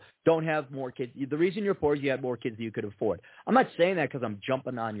people, don't have more kids. The reason you're poor is you had more kids than you could afford. I'm not saying that because I'm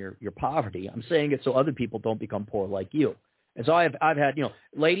jumping on your poverty. I'm saying it so other people don't become poor like you. And so I've had,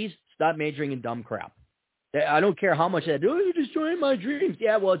 ladies, stop majoring in dumb crap. I don't care how much that, you're destroying my dreams.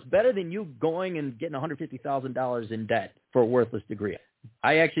 Yeah, well, it's better than you going and getting $150,000 in debt for a worthless degree.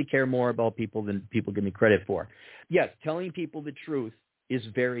 I actually care more about people than people give me credit for. Yes, telling people the truth is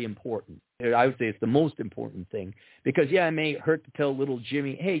very important. I would say it's the most important thing because, it may hurt to tell little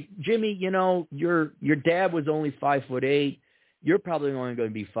Jimmy, hey, Jimmy, your dad was only 5'8". You're probably only going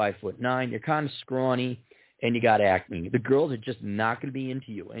to be 5'9". You're kind of scrawny. And you got acne. The girls are just not going to be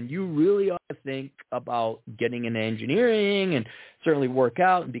into you. And you really ought to think about getting into engineering and certainly work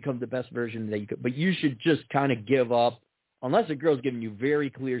out and become the best version that you could. But you should just kind of give up, unless a girl's giving you very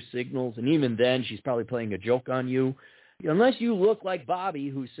clear signals. And even then, she's probably playing a joke on you. Unless you look like Bobby,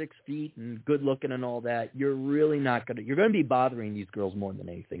 who's 6 feet and good looking and all that, you're really not going to – you're going to be bothering these girls more than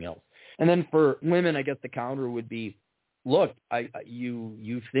anything else. And then for women, I guess the counter would be, look,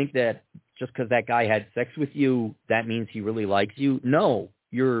 you think that just because that guy had sex with you, that means he really likes you? No,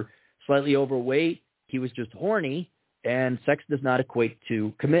 you're slightly overweight. He was just horny, and sex does not equate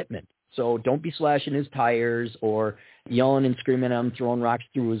to commitment. So don't be slashing his tires or yelling and screaming at him, throwing rocks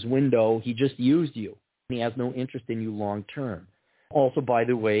through his window. He just used you. He has no interest in you long term. Also, by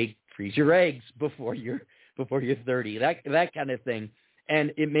the way, freeze your eggs before you're 30. That kind of thing.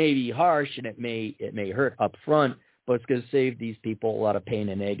 And it may be harsh and it may hurt up front, but it's going to save these people a lot of pain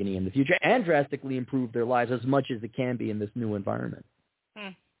and agony in the future and drastically improve their lives as much as it can be in this new environment.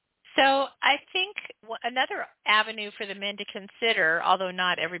 So I think another avenue for the men to consider, although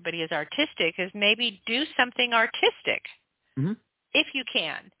not everybody is artistic, is maybe do something artistic if you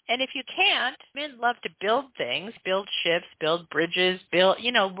can. And if you can't, men love to build things, build ships, build bridges,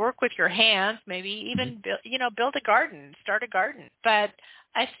 work with your hands, maybe even build a garden, start a garden. But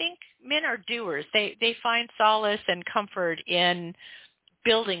I think men are doers. They find solace and comfort in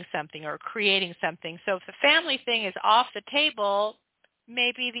building something or creating something. So if the family thing is off the table,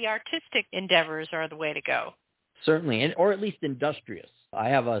 maybe the artistic endeavors are the way to go. Certainly, or at least industrious. I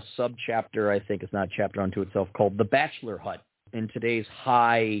have a sub-chapter, I think it's not a chapter unto itself, called The Bachelor Hut. In today's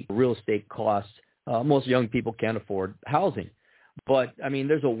high real estate costs, most young people can't afford housing. But, I mean,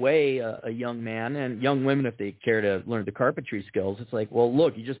 there's a way a young man and young women, if they care to learn the carpentry skills, it's like, well,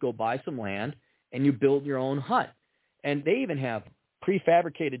 look, you just go buy some land and you build your own hut. And they even have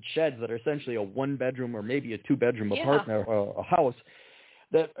prefabricated sheds that are essentially a one-bedroom or maybe a two-bedroom apartment or a house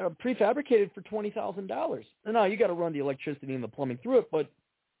that are prefabricated for $20,000. And now you got to run the electricity and the plumbing through it, but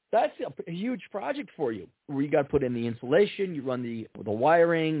that's a huge project for you where you got to put in the insulation, you run the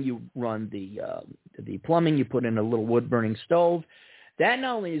wiring, you run the plumbing, you put in a little wood-burning stove. That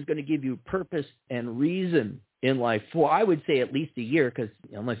not only is going to give you purpose and reason in life for, I would say, at least a year, because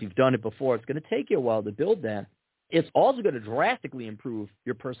unless you've done it before, it's going to take you a while to build that. It's also going to drastically improve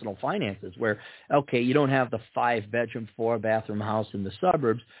your personal finances where, okay, you don't have the 5-bedroom, 4-bathroom house in the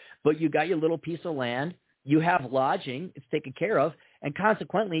suburbs, but you got your little piece of land. You have lodging. It's taken care of. And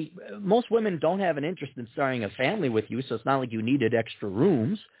consequently, most women don't have an interest in starting a family with you, so it's not like you needed extra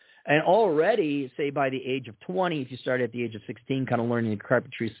rooms. And already, say by the age of 20, if you start at the age of 16, kind of learning the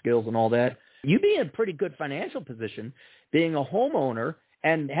carpentry skills and all that, you'd be in a pretty good financial position being a homeowner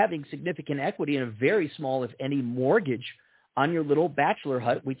and having significant equity in a very small, if any, mortgage on your little bachelor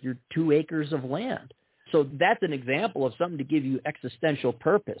hut with your 2 acres of land. So that's an example of something to give you existential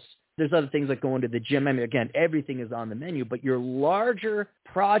purpose. There's other things like going to the gym. I mean, again, everything is on the menu, but your larger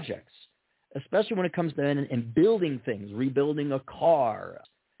projects, especially when it comes to and building things, rebuilding a car,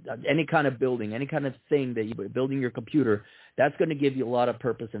 any kind of building, any kind of thing that you're building your computer, that's going to give you a lot of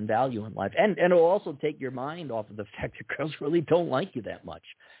purpose and value in life. And it'll also take your mind off of the fact that girls really don't like you that much,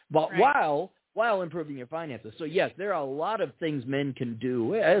 but right. while improving your finances. So, yes, there are a lot of things men can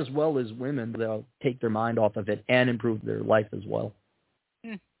do, as well as women. They'll take their mind off of it and improve their life as well.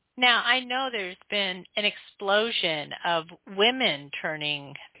 Now, I know there's been an explosion of women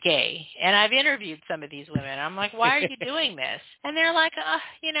turning gay, and I've interviewed some of these women. I'm like, why are you doing this? And they're like,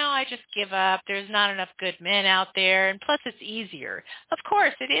 I just give up. There's not enough good men out there, and plus it's easier. Of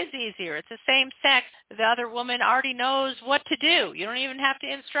course, it is easier. It's the same sex. The other woman already knows what to do. You don't even have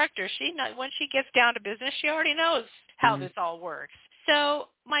to instruct her. When she gets down to business, she already knows how this all works. So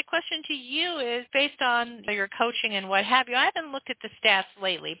my question to you is, based on your coaching and what have you, I haven't looked at the stats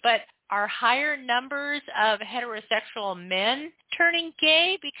lately, but are higher numbers of heterosexual men turning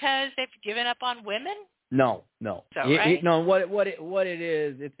gay because they've given up on women? No. So, right? No, what it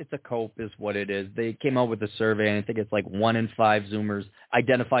is, it's a cope is what it is. They came out with a survey, and I think it's like 1 in 5 Zoomers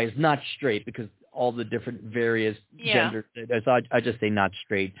identify as not straight because all the different various genders. So I just say not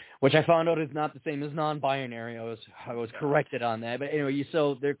straight, which I found out is not the same as non-binary. I was corrected on that. But anyway,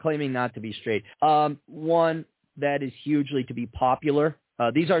 so they're claiming not to be straight. One, that is hugely to be popular.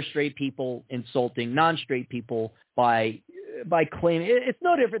 These are straight people insulting non-straight people by claiming it's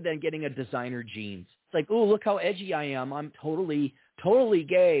no different than getting a designer jeans. It's like, oh, look how edgy I am. I'm totally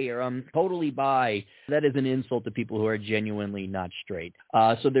gay, or I'm totally bi. That is an insult to people who are genuinely not straight.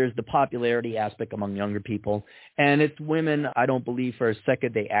 So there's the popularity aspect among younger people. And it's women, I don't believe for a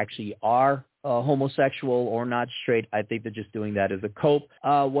second they actually are homosexual or not straight. I think they're just doing that as a cope.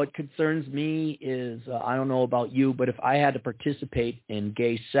 What concerns me is, I don't know about you, but if I had to participate in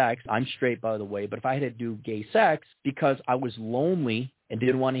gay sex, I'm straight by the way, but if I had to do gay sex because I was lonely and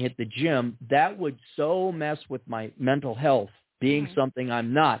didn't want to hit the gym, that would so mess with my mental health, being something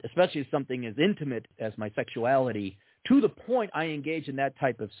I'm not, especially something as intimate as my sexuality, to the point I engage in that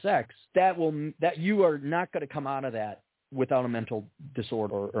type of sex, that you are not going to come out of that without a mental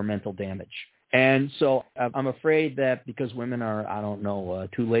disorder or mental damage. And so I'm afraid that because women are, I don't know,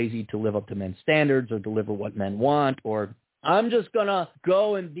 too lazy to live up to men's standards or deliver what men want, or I'm just going to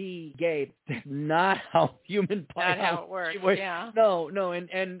go and be gay. That's not how human biology Not how it works, yeah. No,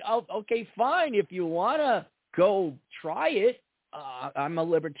 and okay, fine. If you want to go try it, I'm a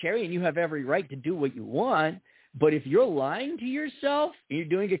libertarian. You have every right to do what you want. But if you're lying to yourself and you're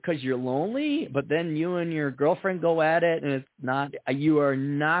doing it because you're lonely, but then you and your girlfriend go at it and it's not, you are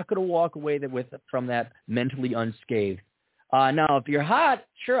not going to walk away from that mentally unscathed. Now, if you're hot,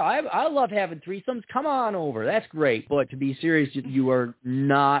 sure, I love having threesomes. Come on over. That's great. But to be serious, you are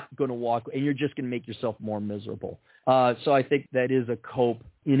not going to walk, and you're just going to make yourself more miserable. So I think that is a cope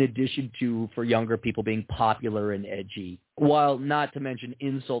in addition to for younger people being popular and edgy, while not to mention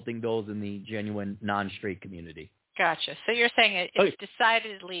insulting those in the genuine non-straight community. Gotcha. So you're saying it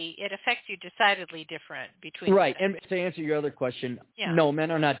affects you decidedly different between right. them. And to answer your other question, no, men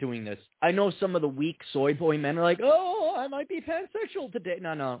are not doing this. I know some of the weak soy boy men are like, oh, I might be pansexual today.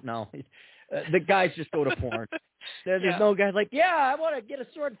 No. The guys just go to porn. There's no guys like, I want to get a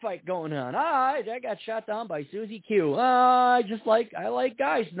sword fight going on. I got shot down by Susie Q. I like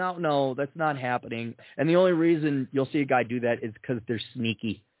guys. No, that's not happening. And the only reason you'll see a guy do that is because they're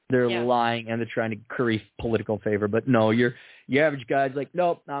sneaky. They're lying and they're trying to curry political favor. But no, your average guy's like,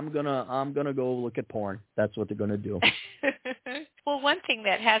 nope, I'm gonna go look at porn. That's what they're gonna do. Well, one thing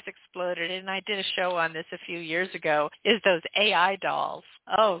that has exploded, and I did a show on this a few years ago, is those AI dolls.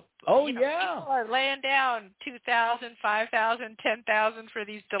 People are laying down $2,000, $5,000, $10,000 for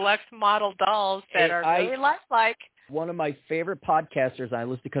these deluxe model dolls that are very lifelike. One of my favorite podcasters I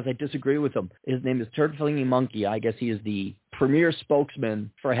listen because I disagree with him. His name is Turd Flinging Monkey. I guess he is the premier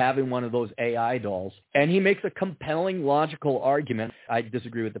spokesman for having one of those AI dolls. And he makes a compelling, logical argument. I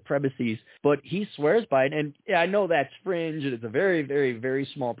disagree with the premises, but he swears by it. And I know that's fringe, and it's a very, very, very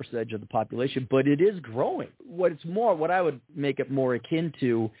small percentage of the population, but it is growing. What I would make it more akin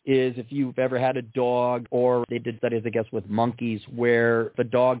to is if you've ever had a dog, or they did studies, I guess, with monkeys, where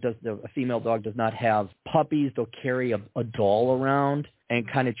a female dog does not have puppies, they'll carry a doll around and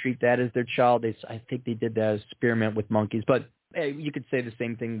kind of treat that as their child. I think they did that experiment with monkeys. But you could say the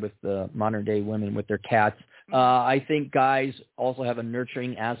same thing with modern-day women with their cats. I think guys also have a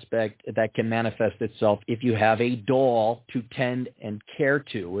nurturing aspect that can manifest itself if you have a doll to tend and care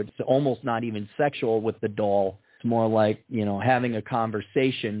to. It's almost not even sexual with the doll. It's more like, having a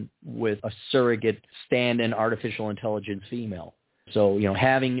conversation with a surrogate stand-in artificial intelligence female. So,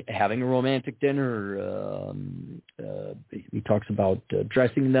 having a romantic dinner, he talks about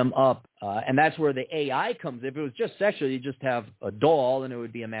dressing them up, and that's where the AI comes. If it was just sexual, you just have a doll, and it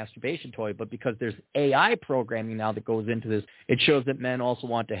would be a masturbation toy. But because there's AI programming now that goes into this, it shows that men also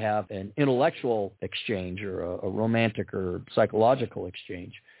want to have an intellectual exchange or a romantic or psychological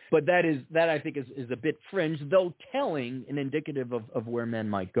exchange. But that I think is a bit fringe, though telling and indicative of where men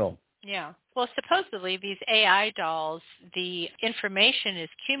might go. Yeah. Well, supposedly these AI dolls, the information is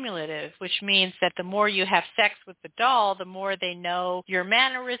cumulative, which means that the more you have sex with the doll, the more they know your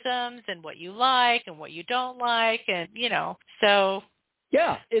mannerisms and what you like and what you don't like. And, so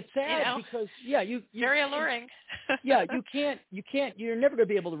Yeah, it's sad because you very alluring. Yeah, you can't. You're never going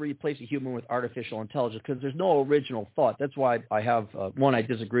to be able to replace a human with artificial intelligence because there's no original thought. That's why I have one. I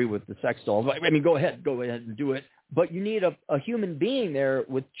disagree with the sex dolls. I mean, go ahead and do it. But you need a human being there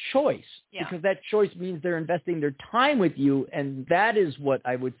with choice because that choice means they're investing their time with you, and that is what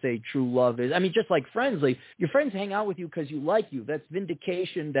I would say true love is. I mean, just like friends, like your friends hang out with you because you like you. That's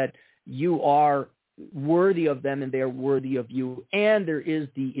vindication that you are worthy of them and they're worthy of you, and there is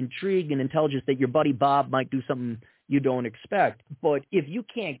the intrigue and intelligence that your buddy Bob might do something you don't expect. But if you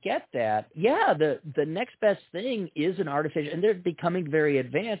can't get that, the next best thing is an artificial, and they're becoming very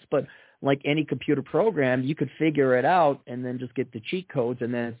advanced, but like any computer program, you could figure it out and then just get the cheat codes,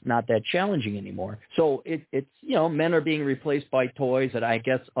 and then it's not that challenging anymore. So it's men are being replaced by toys and I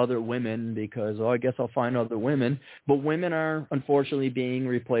guess other women because, I guess I'll find other women. But women are unfortunately being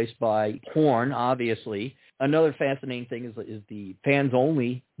replaced by porn, obviously. Another fascinating thing is the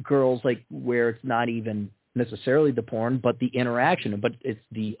fans-only girls, like where it's not even necessarily the porn, but the interaction, but it's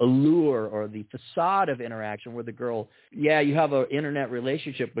the allure or the facade of interaction where the girl, you have an internet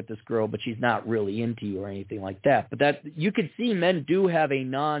relationship with this girl, but she's not really into you or anything like that. But that you could see men do have a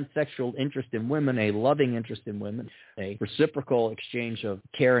non-sexual interest in women, a loving interest in women, a reciprocal exchange of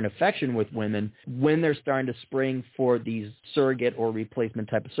care and affection with women when they're starting to spring for these surrogate or replacement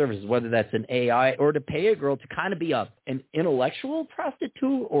type of services, whether that's an AI or to pay a girl to kind of be an intellectual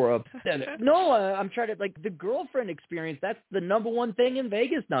prostitute or I'm trying to, like, the girlfriend experience, that's the number one thing in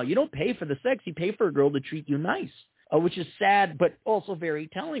Vegas now. You don't pay for the sex, you pay for a girl to treat you nice, which is sad, but also very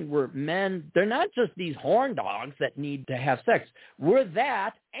telling, where men, they're not just these horn dogs that need to have sex. We're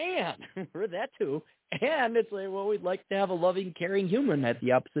that, and we're that too. And it's like, well, we'd like to have a loving, caring human at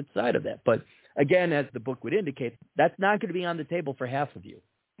the opposite side of that. But again, as the book would indicate, that's not going to be on the table for half of you.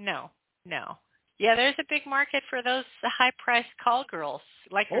 No. Yeah, there's a big market for those high-priced call girls.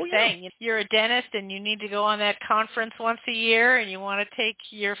 Like you're saying, you're a dentist and you need to go on that conference once a year and you want to take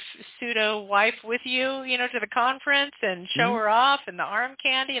your pseudo-wife with you, to the conference and show her off and the arm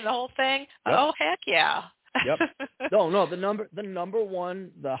candy and the whole thing. Yep. Oh, heck yeah. Yep. No, the number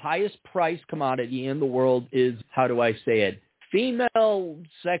one, the highest priced commodity in the world is, how do I say it, female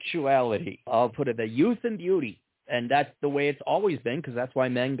sexuality. I'll put it, the youth and beauty. And that's the way it's always been, because that's why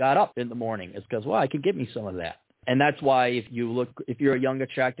men got up in the morning. It's because, I could get me some of that. And that's why if you're a young,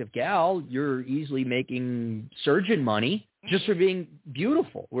 attractive gal, you're easily making surgeon money just for being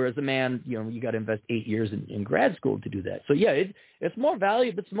beautiful. Whereas a man, you got to invest 8 years in grad school to do that. So, it's more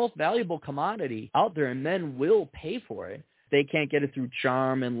valuable. It's the most valuable commodity out there, and men will pay for it. They can't get it through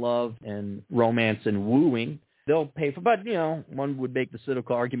charm and love and romance and wooing. They'll pay for, but one would make the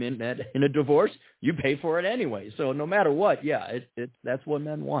cynical argument that in a divorce, you pay for it anyway. So no matter what, that's what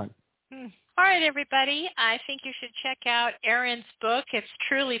men want. All right, everybody. I think you should check out Aaron's book. It's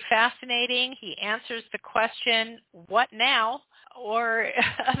truly fascinating. He answers the question, what now? Or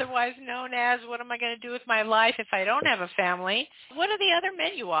otherwise known as, what am I going to do with my life if I don't have a family? What are the other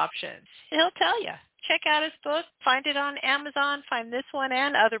menu options? He'll tell you. Check out his book. Find it on Amazon. Find this one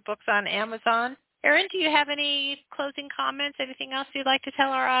and other books on Amazon. Aaron, do you have any closing comments, anything else you'd like to tell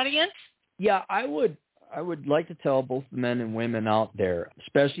our audience? Yeah, I would like to tell both the men and women out there,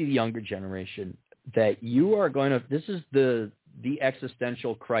 especially the younger generation, that you are going to, this is the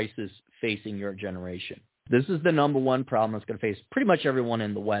existential crisis facing your generation. This is the number one problem that's going to face pretty much everyone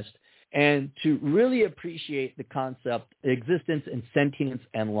in the West. And to really appreciate the concept, existence and sentience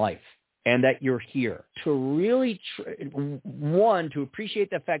and life, and that you're here, to really, to appreciate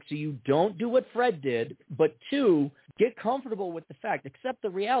the fact so you don't do what Fred did, but two, get comfortable with the fact, accept the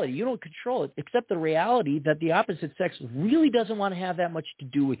reality. You don't control it. Accept the reality that the opposite sex really doesn't want to have that much to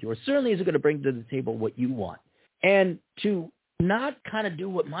do with you, or certainly isn't going to bring to the table what you want. And to not kind of do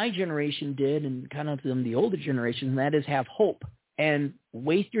what my generation did and kind of the older generation, and that is have hope. And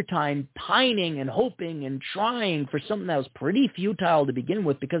waste your time pining and hoping and trying for something that was pretty futile to begin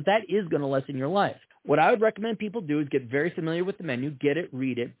with, because that is going to lessen your life. What I would recommend people do is get very familiar with the menu, get it,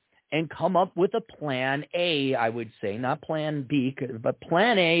 read it, and come up with a plan A, I would say, not plan B, but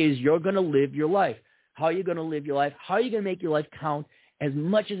plan A is you're going to live your life. How are you going to live your life? How are you going to make your life count as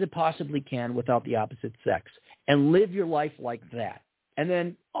much as it possibly can without the opposite sex? And live your life like that. And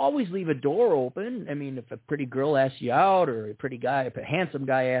then always leave a door open. I mean, if a pretty girl asks you out, or a pretty guy, if a handsome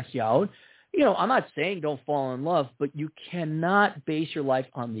guy asks you out, I'm not saying don't fall in love, but you cannot base your life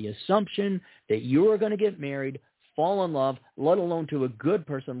on the assumption that you are going to get married, fall in love, let alone to a good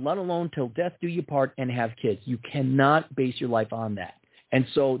person, let alone till death do you part, and have kids. You cannot base your life on that. And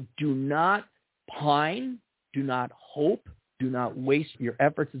so do not pine, do not hope, Do not waste your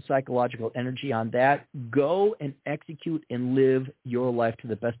efforts and psychological energy on that. Go and execute and live your life to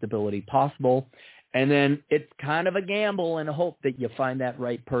the best ability possible. And then it's kind of a gamble and a hope that you find that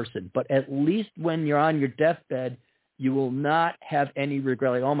right person. But at least when you're on your deathbed, you will not have any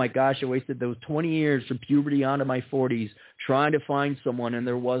regret. Like, oh, my gosh, I wasted those 20 years from puberty onto my 40s trying to find someone, and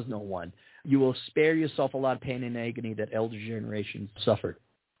there was no one. You will spare yourself a lot of pain and agony that elder generations suffered.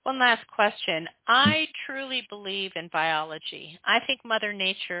 One last question. I truly believe in biology. I think Mother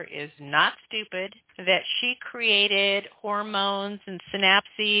Nature is not stupid, that she created hormones and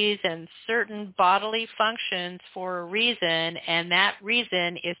synapses and certain bodily functions for a reason, and that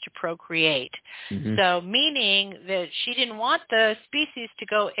reason is to procreate. Mm-hmm. So meaning that she didn't want the species to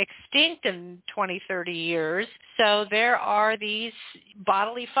go extinct in 20, 30 years. So there are these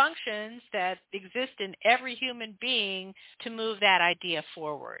bodily functions that exist in every human being to move that idea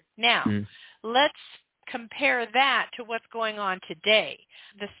forward. Now, let's compare that to what's going on today.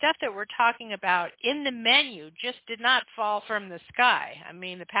 The stuff that we're talking about in the menu just did not fall from the sky. I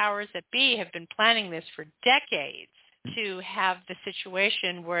mean, the powers that be have been planning this for decades to have the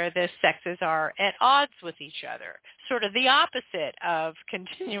situation where the sexes are at odds with each other, sort of the opposite of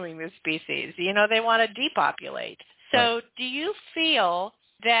continuing the species. You know, they want to depopulate. So do you feel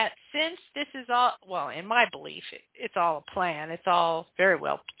that since this is all, well, in my belief, it's all a plan. It's all very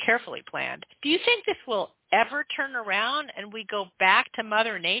well, carefully planned. Do you think this will ever turn around and we go back to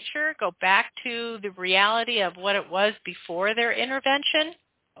Mother Nature, go back to the reality of what it was before their intervention?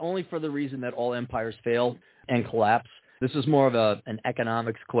 Only for the reason that all empires fail and collapse. This is more of an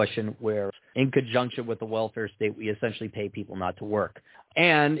economics question where, in conjunction with the welfare state, we essentially pay people not to work.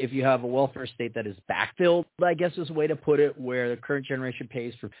 And if you have a welfare state that is backfilled, I guess is a way to put it, where the current generation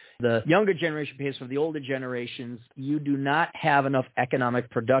pays for the younger generation pays for the older generations, you do not have enough economic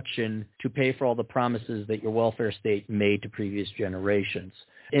production to pay for all the promises that your welfare state made to previous generations.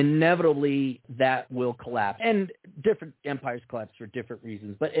 Inevitably, that will collapse. And different empires collapse for different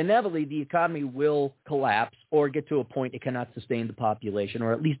reasons. But inevitably, the economy will collapse or get to a point it cannot sustain the population,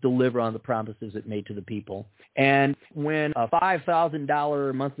 or at least deliver on the promises it made to the people. And when a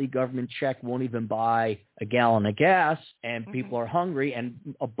 $5,000 monthly government check won't even buy a gallon of gas, and people are hungry, and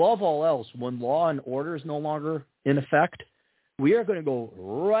above all else, when law and order is no longer in effect, we are going to go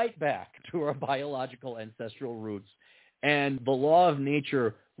right back to our biological ancestral roots. And the law of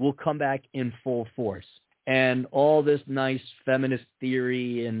nature will come back in full force. And all this nice feminist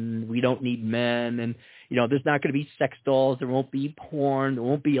theory, and we don't need men, and, you know, there's not going to be sex dolls, there won't be porn, there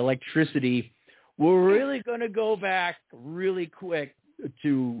won't be electricity. We're really going to go back really quick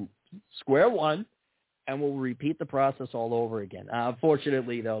to square one, and we'll repeat the process all over again.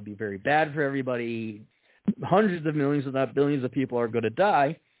 Unfortunately, that'll be very bad for everybody. Hundreds of millions, if not billions of people are going to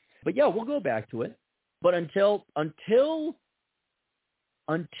die. But yeah, we'll go back to it. But until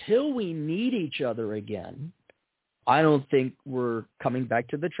we need each other again, I don't think we're coming back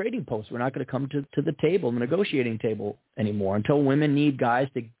to the trading post. We're not going to come to the table, the negotiating table anymore. Until women need guys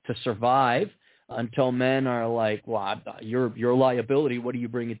to survive, until men are like, well, you're a liability. What do you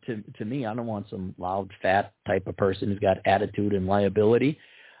bring it to me? I don't want some loud, fat type of person who's got attitude and liability.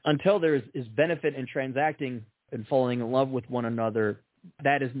 Until there is benefit in transacting and falling in love with one another,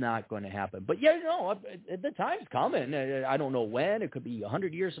 that is not going to happen. But yeah, no, the time's coming. I don't know when. It could be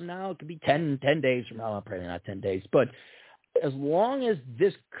 100 years from now. It could be 10 days from now. Probably not 10 days. But as long as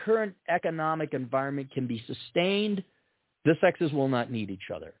this current economic environment can be sustained, the sexes will not need each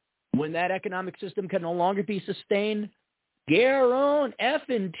other. When that economic system can no longer be sustained, Garon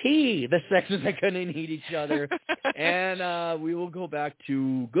F&T, the sexes are going to need each other. And we will go back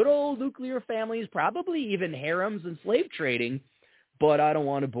to good old nuclear families, probably even harems and slave trading. But I don't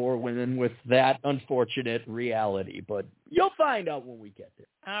want to bore women with that unfortunate reality. But you'll find out when we get there.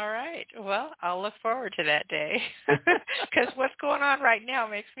 All right. Well, I'll look forward to that day. Because what's going on right now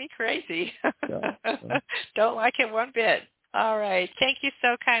makes me crazy. Don't like it one bit. All right. Thank you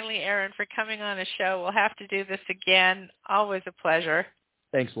so kindly, Aaron, for coming on the show. We'll have to do this again. Always a pleasure.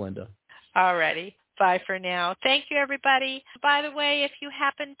 Thanks, Linda. All righty. Bye for now. Thank you, everybody. By the way, if you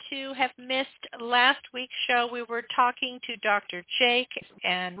happen to have missed last week's show, we were talking to Dr. Jake,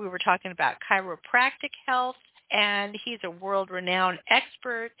 and we were talking about chiropractic health, and he's a world-renowned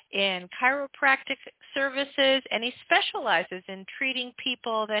expert in chiropractic services, and he specializes in treating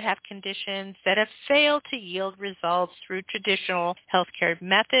people that have conditions that have failed to yield results through traditional healthcare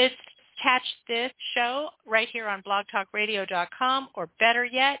methods. Catch this show right here on blogtalkradio.com, or better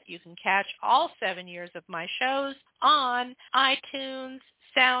yet, you can catch all 7 years of my shows on iTunes,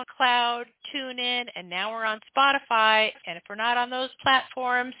 SoundCloud, TuneIn, and now we're on Spotify. And if we're not on those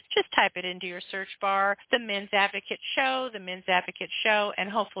platforms, just type it into your search bar, The Men's Advocate Show, The Men's Advocate Show, and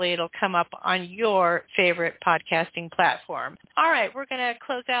hopefully it'll come up on your favorite podcasting platform. All right, we're going to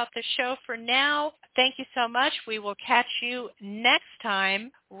close out the show for now. Thank you so much. We will catch you next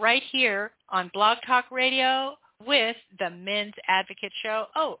time right here on Blog Talk Radio with The Men's Advocate Show.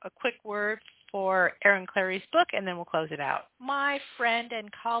 Oh, a quick word for Aaron Clarey's book, and then we'll close it out. My friend and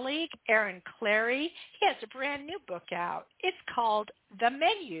colleague, Aaron Clarey, he has a brand new book out. It's called The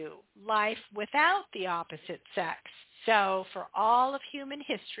Menu, Life Without the Opposite Sex. So for all of human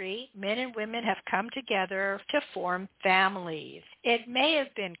history, men and women have come together to form families. It may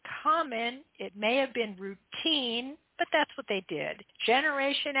have been common, it may have been routine, but that's what they did.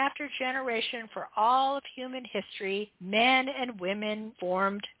 Generation after generation, for all of human history, men and women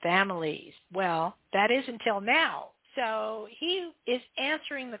formed families. Well, that is until now. So he is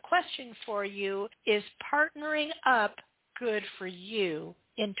answering the question for you, is partnering up good for you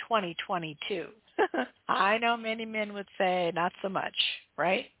in 2022? I know many men would say not so much,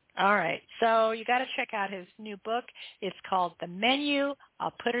 right? All right. So you got to check out his new book. It's called The Menu.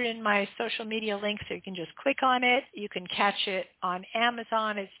 I'll put it in my social media link so you can just click on it. You can catch it on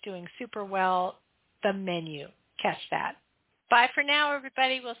Amazon. It's doing super well. The Menu. Catch that. Bye for now,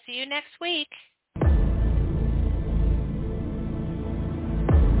 everybody. We'll see you next week.